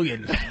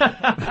millions with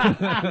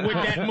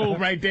that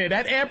move right there.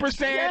 That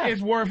ampersand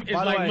is worth. It's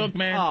like, look,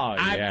 man.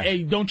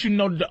 Hey, don't you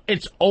know?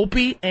 It's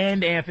Opie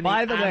and Anthony.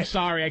 By the way, I'm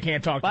sorry, I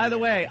can't talk to you. By the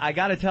way, I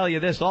got to tell you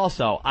this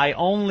also. I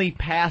only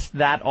passed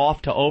that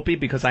off to Opie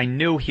because I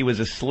knew he was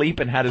asleep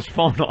and had his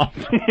phone off.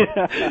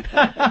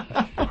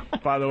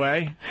 By the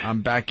way,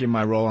 I'm back in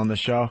my role on the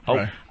show. Oh.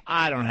 Right.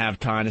 I don't have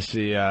time to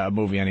see a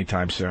movie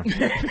anytime soon.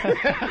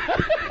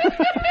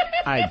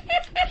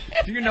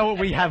 Do you know what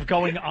we have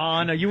going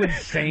on? Are you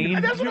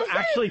insane? Do you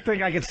actually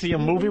think I could see a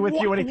movie with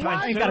you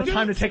anytime soon? You got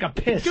time to take a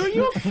piss. Do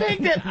you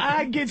think that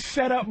I get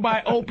set up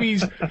by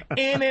Opie's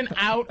in and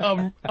out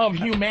of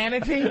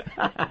humanity?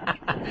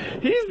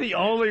 He's the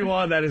only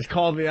one that has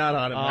called me out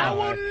on it. I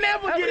will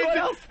never get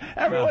it.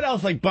 Everyone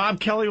else, like Bob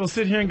Kelly, will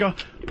sit here and go,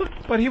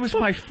 but he was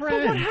my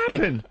friend. But what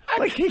happened?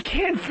 Like, he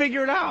can't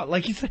figure it out.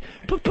 Like, he said,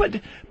 but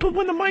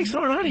when the mics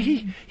aren't on,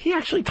 he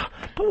actually, but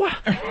what?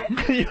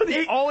 You're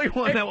the only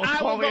one that will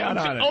call me out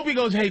on it. Opie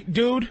goes, hey,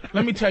 dude,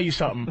 let me tell you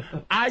something.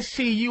 I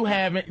see you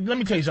having, let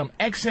me tell you something,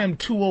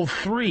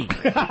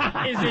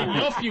 XM203 is in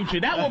your future.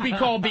 That will be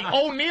called the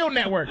O'Neill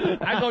Network.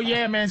 I go,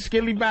 yeah, man,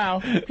 skilly bow.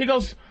 He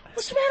goes,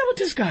 what's the matter with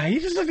this guy? He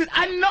just looks.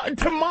 I know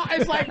tomorrow.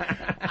 It's like,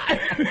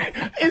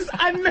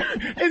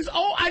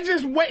 I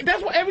just wait.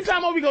 That's what every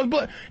time Opie goes.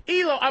 But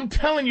Elo, I'm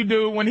telling you,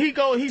 dude. When he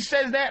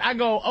says that, I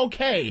go,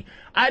 okay.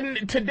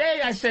 Today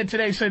I said,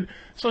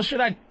 so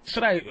should I,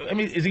 I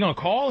mean, is he going to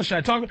call or should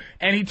I talk?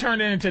 And he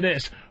turned it into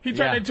this. He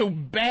turned it into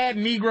bad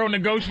Negro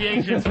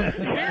negotiations.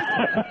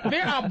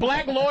 There are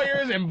black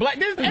lawyers and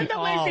this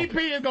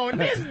NAACP is going,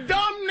 this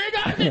dumb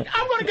nigga,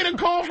 I'm going to get a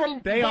call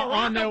from They are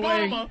on their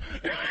Obama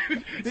way.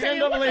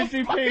 saying, what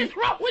the fuck is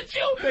wrong with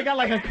you? They got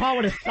like a car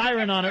with a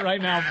siren on it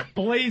right now,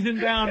 blazing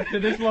down to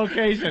this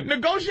location.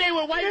 Negotiate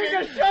with white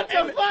men. Shut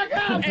the fuck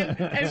up!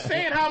 And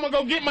saying how I'm going to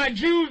go get my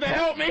Jews to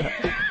help me.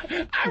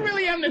 I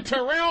really am the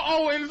Terrell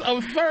Owens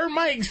of third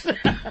mics.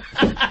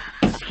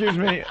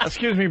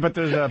 Excuse me, but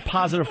there's a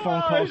positive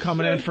phone call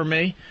coming in for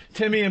me.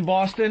 Timmy in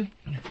Boston.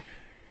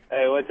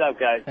 Hey, what's up,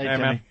 guys? Hey,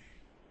 Timmy.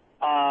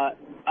 I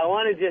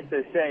wanted just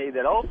to say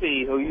that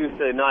Opie, who used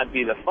to not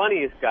be the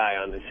funniest guy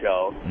on the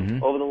show,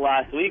 over the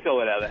last week or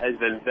whatever, has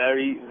been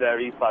very,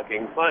 very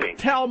fucking funny.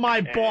 Tell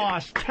my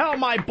boss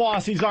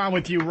he's on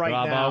with you right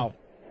now.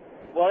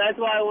 Well, that's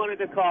why I wanted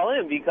to call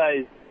in,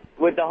 because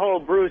with the whole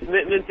Bruce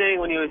Mittman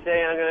thing, when you were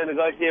saying I'm going to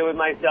negotiate with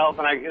myself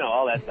and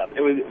all that stuff,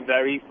 it was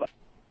very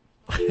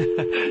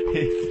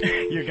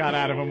You got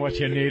out of him what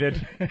you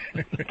needed.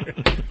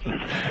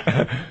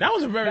 That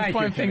was a very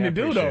fun thing to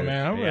do, though,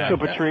 man. Yeah. So,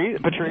 Patrice?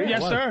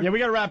 Yes, sir. Yeah, we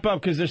got to wrap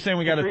up because they're saying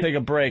we got to take a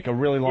break, a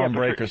really long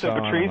break or so.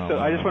 So, Patrice,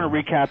 I just want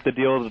to recap the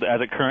deal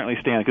as it currently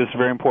stands, because it's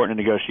very important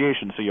in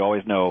negotiations, so you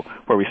always know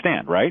where we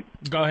stand, right?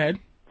 Go ahead.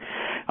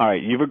 All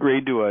right, you've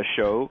agreed to a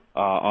show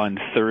on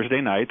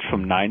Thursday nights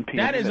from 9 p.m.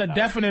 That is a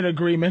definite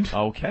agreement.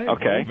 Okay.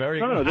 Okay. Very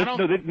good.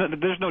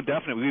 There's no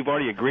definite. We've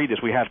already agreed this.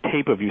 We have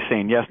tape of you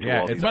saying yes to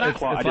all these.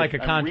 It's like a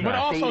contract. But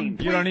also,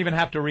 you don't even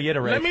have to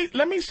reiterate.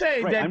 Let me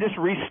say that I'm just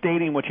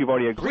restating what you've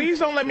already agreed. Please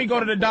don't let me go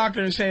to the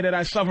doctor and say that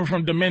I suffer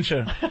from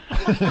dementia.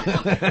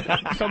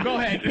 So go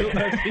ahead. He will.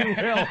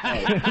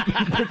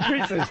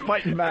 Patrice is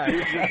fighting back.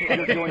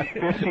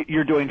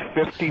 You're doing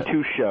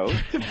 52 shows.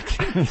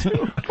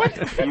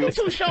 But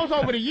 52 shows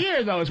over the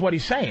year, though, is what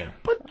he's saying.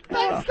 But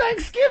that's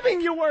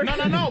Thanksgiving you work.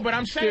 No, but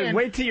I'm saying... Dude,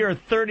 wait till you're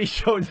 30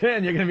 shows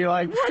in. You're going to be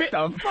like, what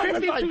the fuck?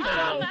 52 shows.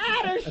 I'm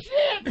out of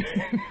shit.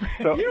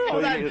 So, you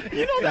know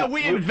that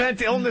we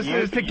invent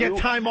illnesses to get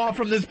time off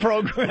from this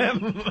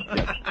program.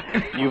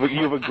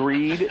 You've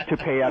agreed to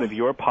pay out of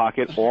your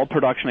pocket all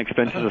production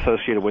expenses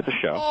associated with the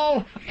show.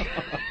 Oh,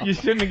 you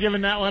shouldn't have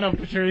given that one up,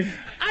 Patrice.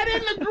 I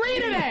didn't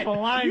agree to that.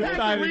 You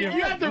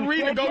have to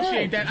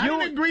renegotiate that. I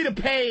didn't agree to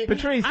pay.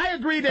 Patrice. I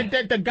agreed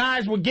that the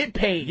guys would get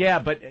paid. Yeah,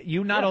 but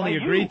you not only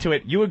agreed to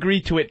it, you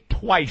agreed to it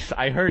twice.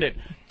 I heard it.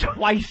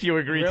 Twice you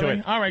agreed to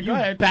it. All right, go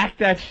ahead. Back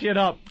that shit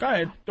up. Go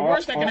ahead. The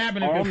worst that can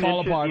happen is it can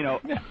fall apart.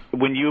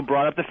 When you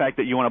brought up the fact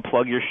that you want to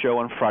plug your show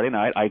on Friday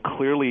night, I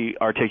clearly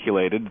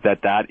articulated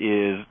that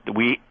is,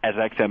 we as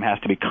XM has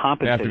to be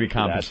compensated. We have to be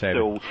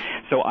compensated.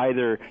 So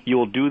either you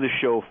will do the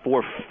show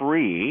for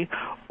free,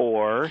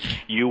 or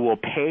you will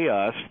pay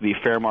us the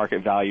fair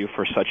market value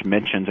for such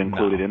mentions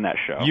included in that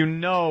show. You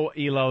know,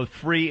 Elo,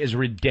 free is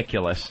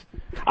ridiculous.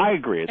 I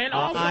agree. And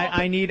also,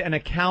 I need an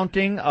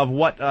accounting of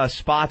what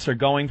spots are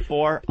going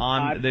for here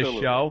on this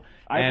show,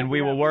 and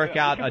we will work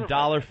out a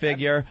dollar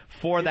figure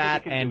for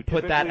that and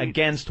put that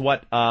against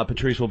what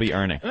Patrice will be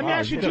earning. Let me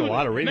ask you two.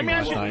 Let me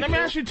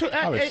ask you two.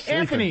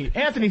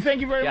 Anthony,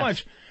 thank you very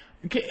much.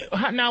 Okay,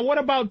 now, what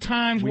about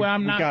times where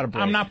I'm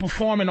not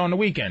performing on the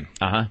weekend?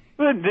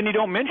 Then you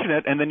don't mention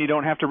it, and then you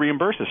don't have to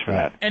reimburse us for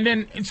that. And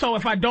then, so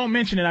if I don't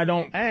mention it, I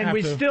don't. And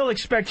we still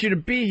expect you to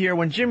be here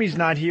when Jimmy's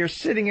not here,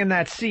 sitting in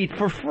that seat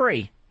for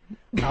free.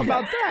 How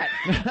about that?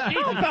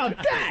 How about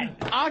that?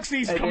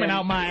 Oxy's coming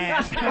out my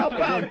ass. How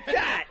about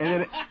that?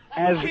 And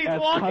then, he's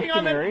walking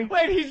customary, on the.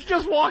 Wait, he's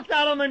just walked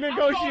out on the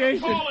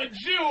negotiation. I'm going to call a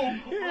Jew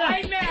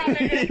right now,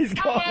 nigga.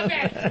 How about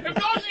that?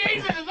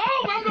 Negotiation is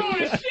over. I'm going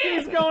to shit.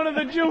 He's going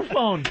to the Jew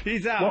phone.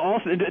 He's out. Well,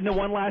 also, and the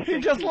one last thing.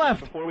 He just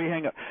left. Before we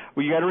hang up,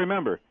 well, you got to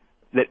remember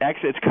that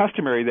it's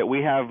customary that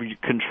we have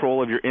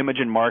control of your image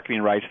and marketing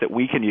rights that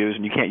we can use,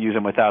 and you can't use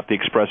them without the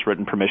express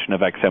written permission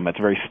of XM. That's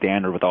very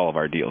standard with all of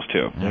our deals,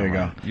 too. There you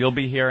go. You'll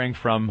be hearing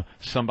from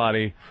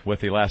somebody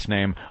with the last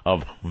name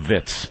of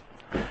Witz.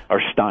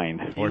 Or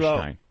Stein. Or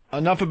Stein.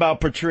 Enough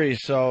about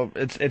Patrice, so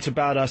it's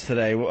about us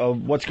today.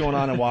 What's going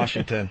on in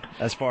Washington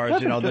as far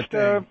as, the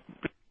thing?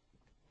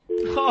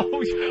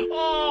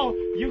 Oh,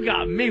 you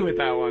got me with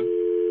that one.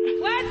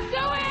 Let's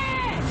do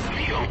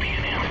it! The Opie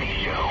and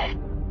Anthony Show.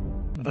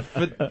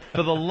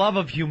 For the love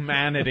of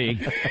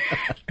humanity,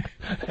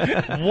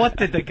 what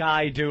did the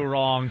guy do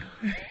wrong?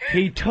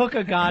 He took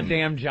a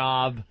goddamn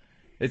job.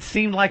 It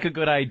seemed like a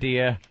good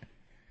idea.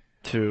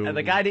 And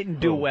the guy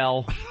didn't do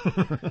well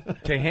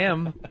to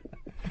him.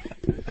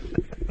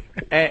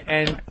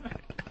 And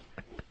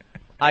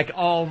like,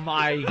 oh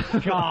my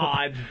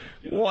God.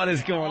 What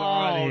is going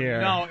on here?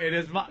 No, it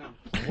is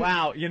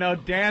wow,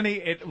 Danny,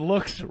 it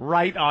looks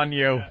right on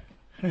you.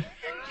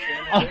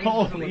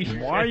 Holy shit.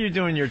 Why are you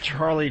doing your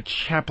Charlie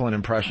Chaplin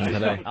impression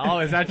today? Oh,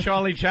 is that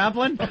Charlie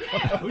Chaplin?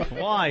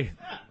 Why?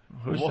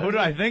 Who do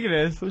I think it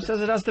is? Who says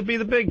it has to be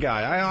the big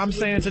guy? I'm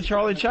saying it's a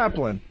Charlie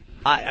Chaplin.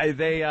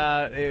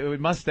 It was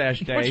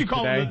mustache day. What you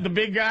call him? The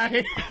big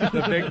guy?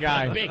 The big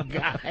guy. The big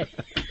guy.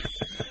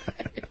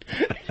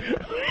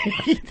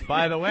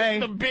 By the way,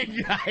 the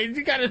big guy.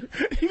 You got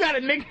a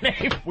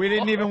nickname. We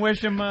didn't even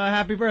wish him a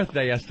happy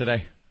birthday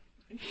yesterday.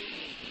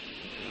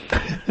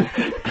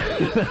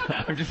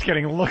 I'm just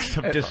getting looks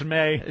of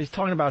dismay. He's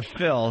talking about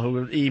Phil,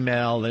 who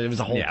emailed. It was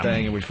a whole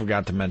thing, and we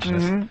forgot to mention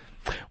this.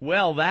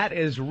 Well, that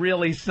is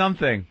really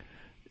something.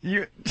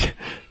 It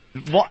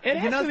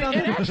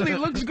actually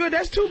looks good.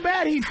 That's too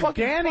bad he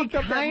fucking fucked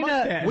up that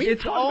mustache.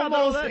 It's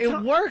almost,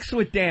 it works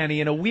with Danny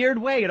in a weird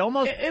way.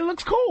 It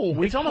looks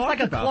cool. It's almost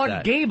like a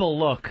Clark Gable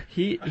look.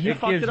 He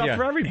fucked it up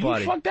for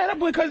everybody. He fucked that up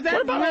because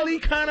that really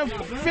kind of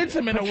fits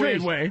him in a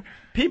weird way.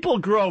 People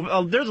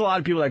grow. There's a lot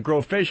of people that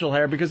grow facial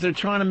hair because they're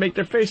trying to make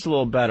their face a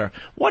little better.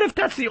 What if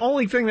that's the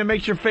only thing that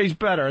makes your face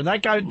better? And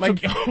that guy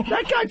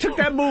took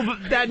that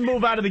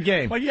move out of the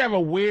game. Like you have a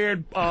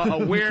weird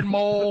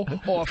mole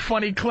or a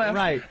funny cleft,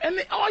 right?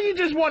 And all you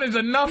just want is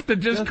enough to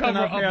just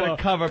cover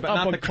but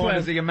not the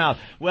corners of your mouth.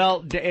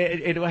 Well,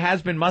 it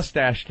has been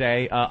Mustache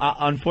Day.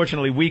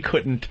 Unfortunately, we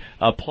couldn't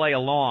play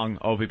along,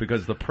 Opie,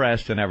 because of the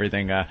press and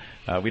everything.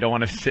 We don't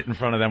want to sit in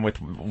front of them with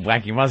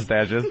wacky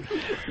mustaches.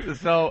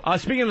 So,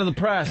 speaking of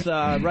the press,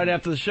 right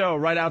after the show,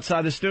 right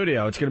outside the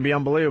studio, it's going to be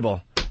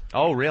unbelievable.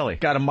 Oh, really?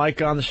 Got a mic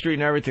on the street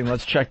and everything.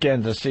 Let's check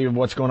in to see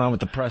what's going on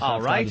with the press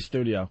outside the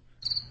studio.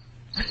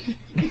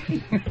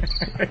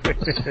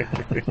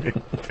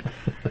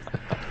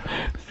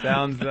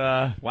 Sounds,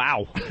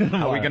 wow.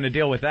 How are we going to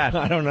deal with that?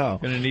 I don't know.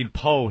 Going to need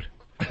Poe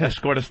to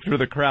escort us through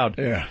the crowd.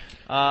 Yeah.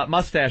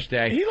 Mustache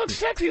Day. He looks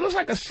sexy. He looks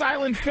like a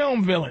silent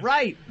film villain.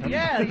 Right.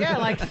 Yeah,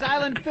 like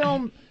silent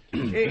film.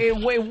 It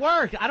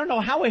worked. I don't know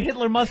how a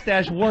Hitler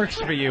mustache works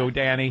for you,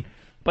 Danny,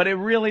 but it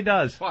really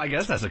does. Well, I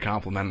guess that's a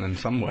compliment in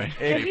some way.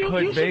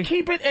 You should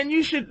keep it, and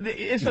you should.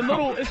 It's a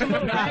little.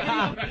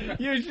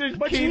 You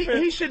should keep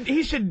it.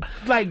 He should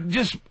like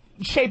just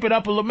shape it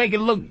up a little, make it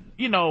look,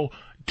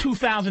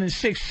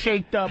 2006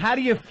 shaped up. How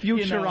do you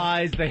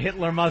futurize the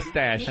Hitler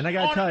mustache? And I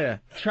gotta tell you,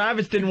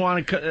 Travis didn't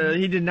want to.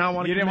 He did not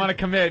want to. You didn't want to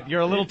commit. You're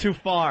a little too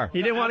far.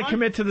 He didn't want to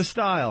commit to the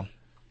style.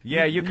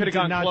 Yeah, you could have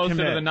gone closer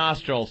to the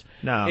nostrils.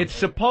 No. It's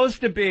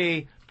supposed to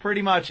be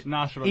pretty much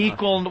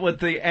equal with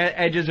the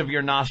edges of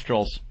your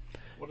nostrils.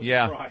 What a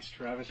surprise,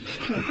 Travis.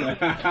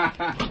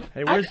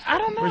 Hey, I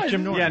don't know. Where's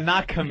Jim Norton? Yeah,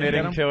 not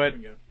committing to it.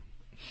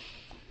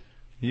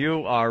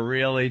 You are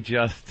really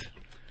just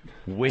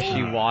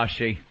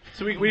wishy-washy.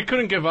 So we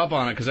couldn't give up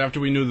on it because after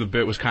we knew the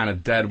bit was kind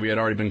of dead, we had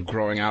already been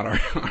growing out our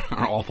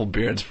awful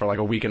beards for like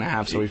a week and a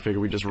half, so we figured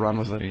we'd just run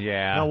with it.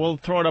 Yeah. No, we'll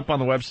throw it up on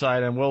the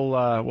website, and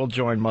we'll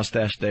join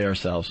Mustache Day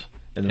ourselves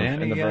in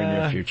the very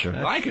near future.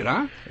 I like it,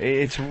 huh?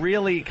 It's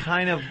really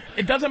kind of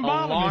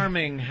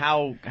alarming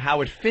how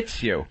it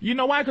fits you. You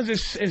know why? Because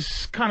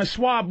it's kind of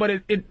suave, but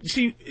the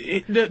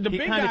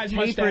big guy's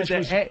mustache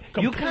was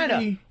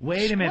completely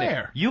wait a minute.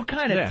 square. You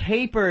kind of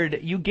tapered.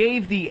 You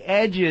gave the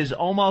edges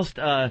almost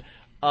a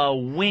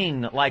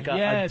wing, like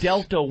a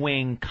delta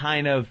wing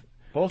kind of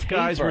Both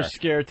guys were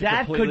scared to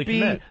completely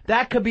commit.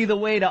 That could be the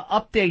way to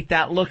update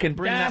that look and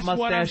bring that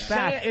mustache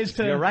back.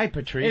 You're right,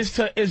 Patrice.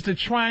 Is to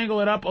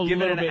triangle it up a little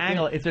bit. Give it an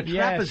angle. It's a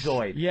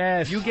trapezoid.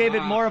 Yes. You gave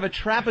it more of a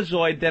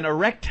trapezoid than a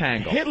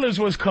rectangle. Hitler's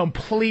was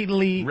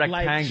completely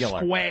rectangular,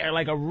 like square,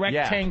 like a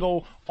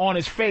rectangle on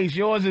his face.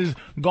 Yours is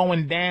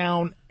going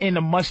down in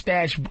the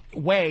mustache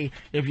way.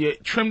 If you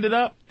trimmed it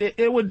up,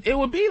 it would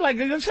be like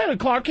I said, a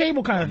Clark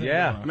Gable kind of thing.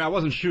 Yeah. I mean, I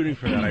wasn't shooting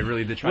for that. I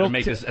really did try to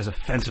make this as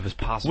offensive as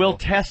possible. We'll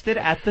test it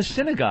at the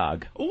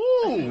synagogue.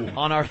 Ooh.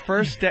 On our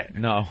first day.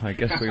 No, I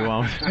guess we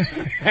won't.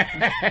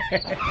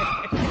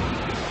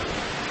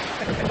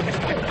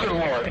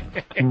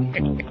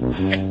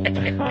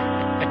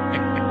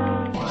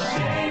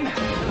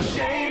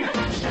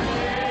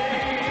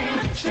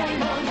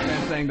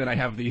 I'm saying that I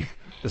have the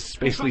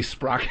Spacely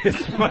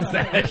Sprockets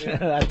mustache.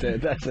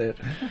 That's it.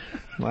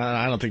 Well,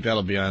 I don't think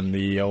that'll be on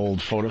the old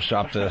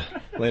Photoshop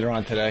later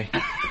on today.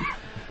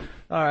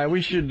 All right,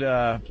 we should.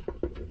 Yeah,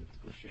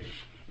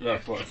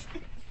 of course.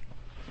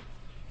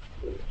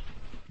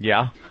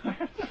 Yeah.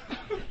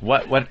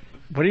 What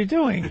are you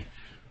doing?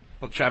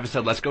 Well, Travis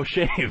said, "Let's go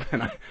shave,"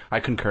 and I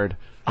concurred.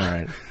 All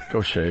right,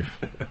 go shave.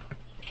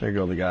 There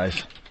go the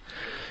guys.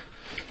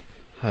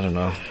 I don't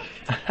know.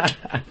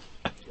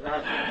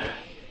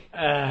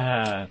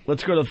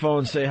 Let's go to the phone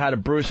and say hi to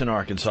Bruce in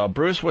Arkansas.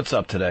 Bruce, what's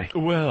up today?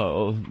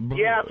 Well,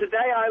 yeah,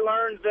 today I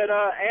learned that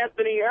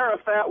Anthony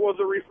Arafat was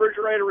a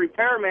refrigerator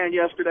repairman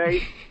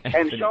yesterday,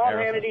 and Sean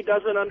Hannity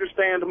doesn't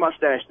understand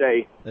Mustache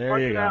Day. There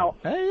you go.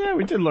 Hey, yeah,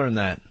 we did learn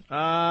that.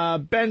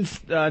 Ben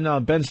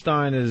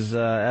Stein is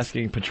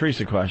asking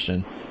Patrice a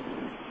question.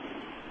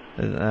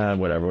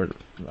 Whatever.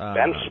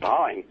 Ben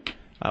Stein.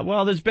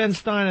 Well, there's Ben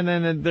Stein, and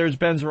then there's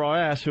Ben's Raw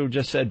Ass, who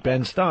just said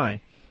Ben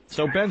Stein.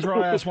 So, Ben's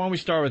Raw Ass, why don't we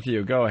start with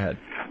you? Go ahead.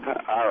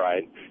 All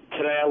right.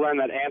 Today I learned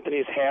that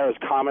Anthony's hair is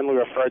commonly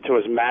referred to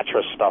as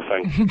mattress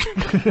stuffing.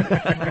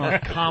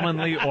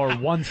 Commonly or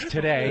once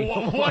today.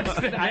 Once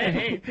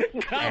today.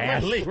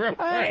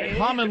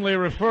 Commonly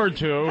referred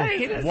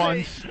to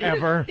once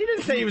ever. He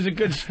didn't say he was a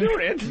good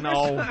student.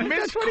 No.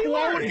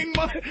 Misquoting.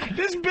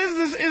 This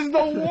business is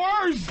the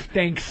worst.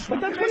 Thanks. But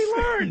that's what he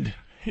learned.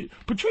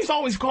 Patrice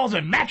always calls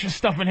it mattress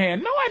stuffing hair.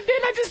 No, I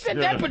didn't. I just said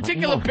that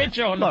particular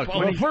picture on the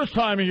phone. The first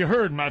time you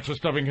heard mattress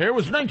stuffing hair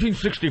was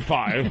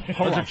 1965.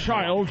 As a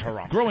child,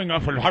 growing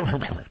up.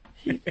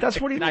 That's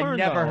what he learned.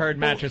 I never heard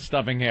mattress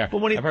stuffing hair.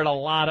 But I've heard a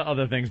lot of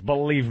other things,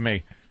 believe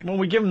me. When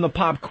we give him the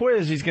pop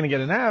quiz, he's going to get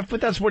an F, but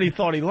that's what he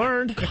thought he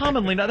learned.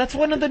 Commonly known. That's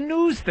one of the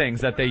news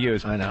things that they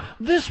use. I know.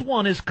 This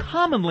one is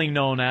commonly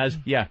known as,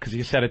 because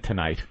you said it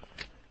tonight.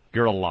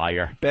 You're a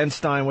liar. Ben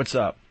Stein, what's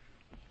up?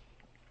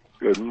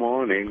 Good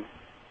morning.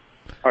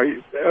 Are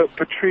you,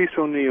 Patrice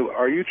O'Neill,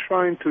 are you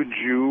trying to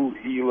Jew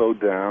Elo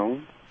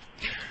down?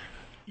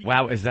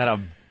 Wow, is that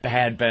a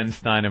bad Ben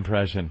Stein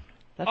impression?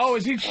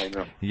 Is he? I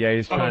know. Yeah,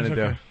 he's trying to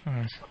do.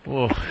 Right.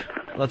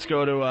 Let's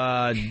go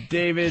to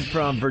David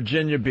from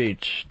Virginia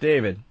Beach.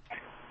 David.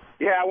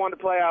 Yeah, I wanted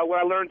to play what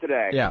I learned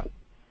today. Yeah.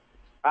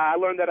 I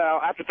learned that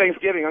after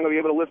Thanksgiving, I'm going to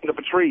be able to listen to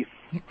Patrice.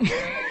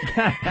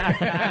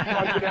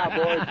 Punch it out,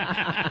 boys.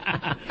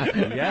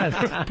 Yes.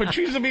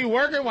 Patrice will be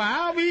working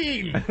while I'll be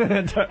eating.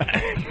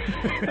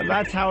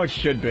 That's how it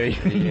should be.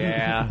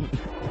 Yeah.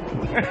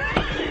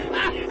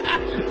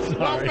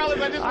 Well, fellas,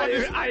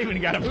 I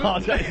even got to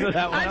apologize for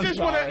that one. I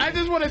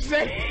just want to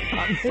say.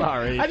 I'm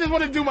sorry. I just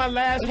want to do my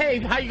last. Hey,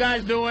 how you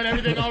guys doing?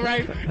 Everything all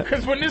right?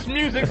 Because when this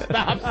music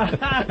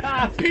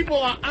stops, people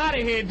are out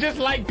of here, just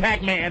like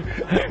Pac-Man.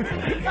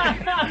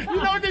 You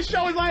know what this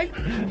show is like?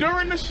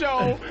 During the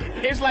show,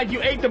 it's like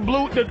you ate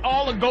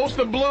all the ghosts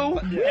of blue,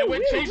 and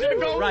we're chasing the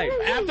ghost. Right.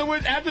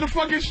 Afterwards, after the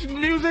fucking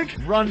music,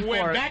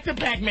 we're back to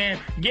Pac-Man,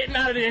 getting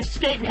out of the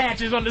escape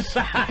hatches on the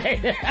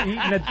side.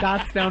 Eating the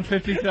dots down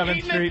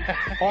 57th Street.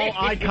 All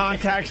eye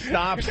contact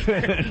stops.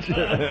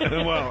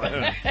 Well,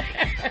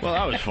 that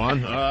was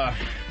fun.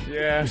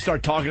 Yeah. We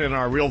start talking in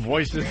our real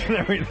voices and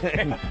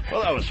everything.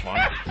 Well, that was fun.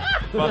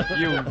 Fuck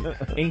you,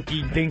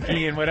 Inky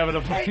Dinky and whatever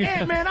the fuck.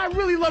 Hey, man, I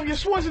really love your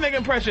Schwarzenegger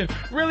impression.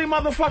 Really,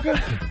 motherfucker?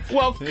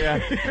 Well,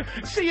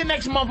 see you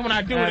next month when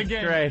I do it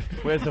again. That's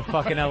great. Where's the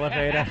fucking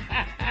elevator?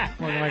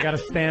 When am I got to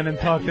stand and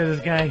talk to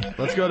this guy?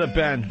 Let's go to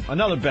Ben.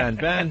 Another Ben.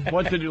 Ben,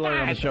 what did you learn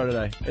on the show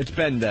today? It's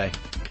Ben Day.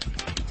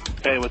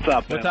 Hey, what's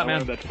up, man? What's up,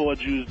 man? That 4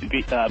 Jews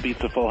beats a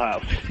Full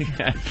House.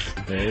 Yes.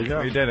 There you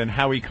go. We did, and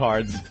Howie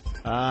cards.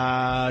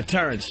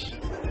 Terrence.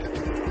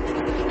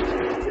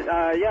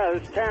 Yeah,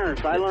 this is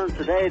Terrence. I learned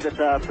today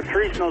that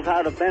Patrice knows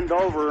how to bend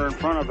over in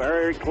front of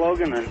Eric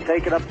Logan and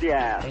take it up the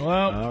ass.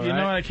 Well, you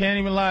know, I can't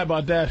even lie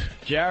about that.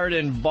 Jared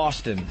in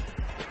Boston.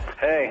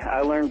 Hey, I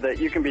learned that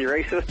you can be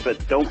racist,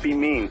 but don't be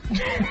mean.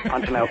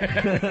 Punching out.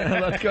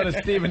 Let's go to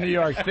Steve in New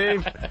York.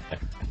 Steve?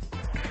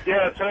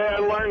 Yeah, today I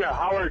learned that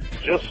Howard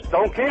just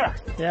don't care.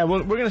 Yeah,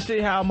 we're going to see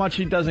how much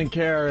he doesn't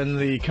care in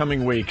the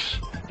coming weeks.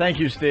 Thank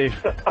you, Steve.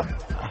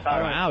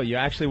 Wow, you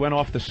actually went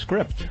off the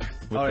script.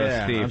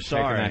 Steve. I'm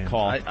sorry. Taking that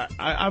call.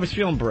 I was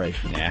feeling brave.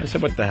 Yeah. I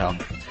said, what the hell?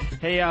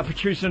 Hey,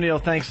 Patrice O'Neill,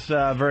 thanks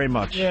very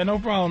much. Yeah, no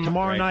problem.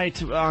 Tomorrow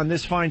night on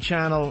this fine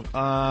channel,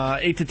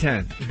 8 to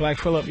 10. Black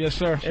Phillip, yes,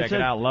 sir. Check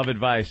it out. Love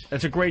advice.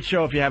 It's a great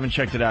show if you haven't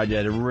checked it out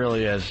yet. It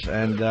really is.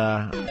 And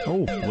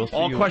we'll see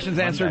all you questions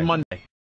answered Monday.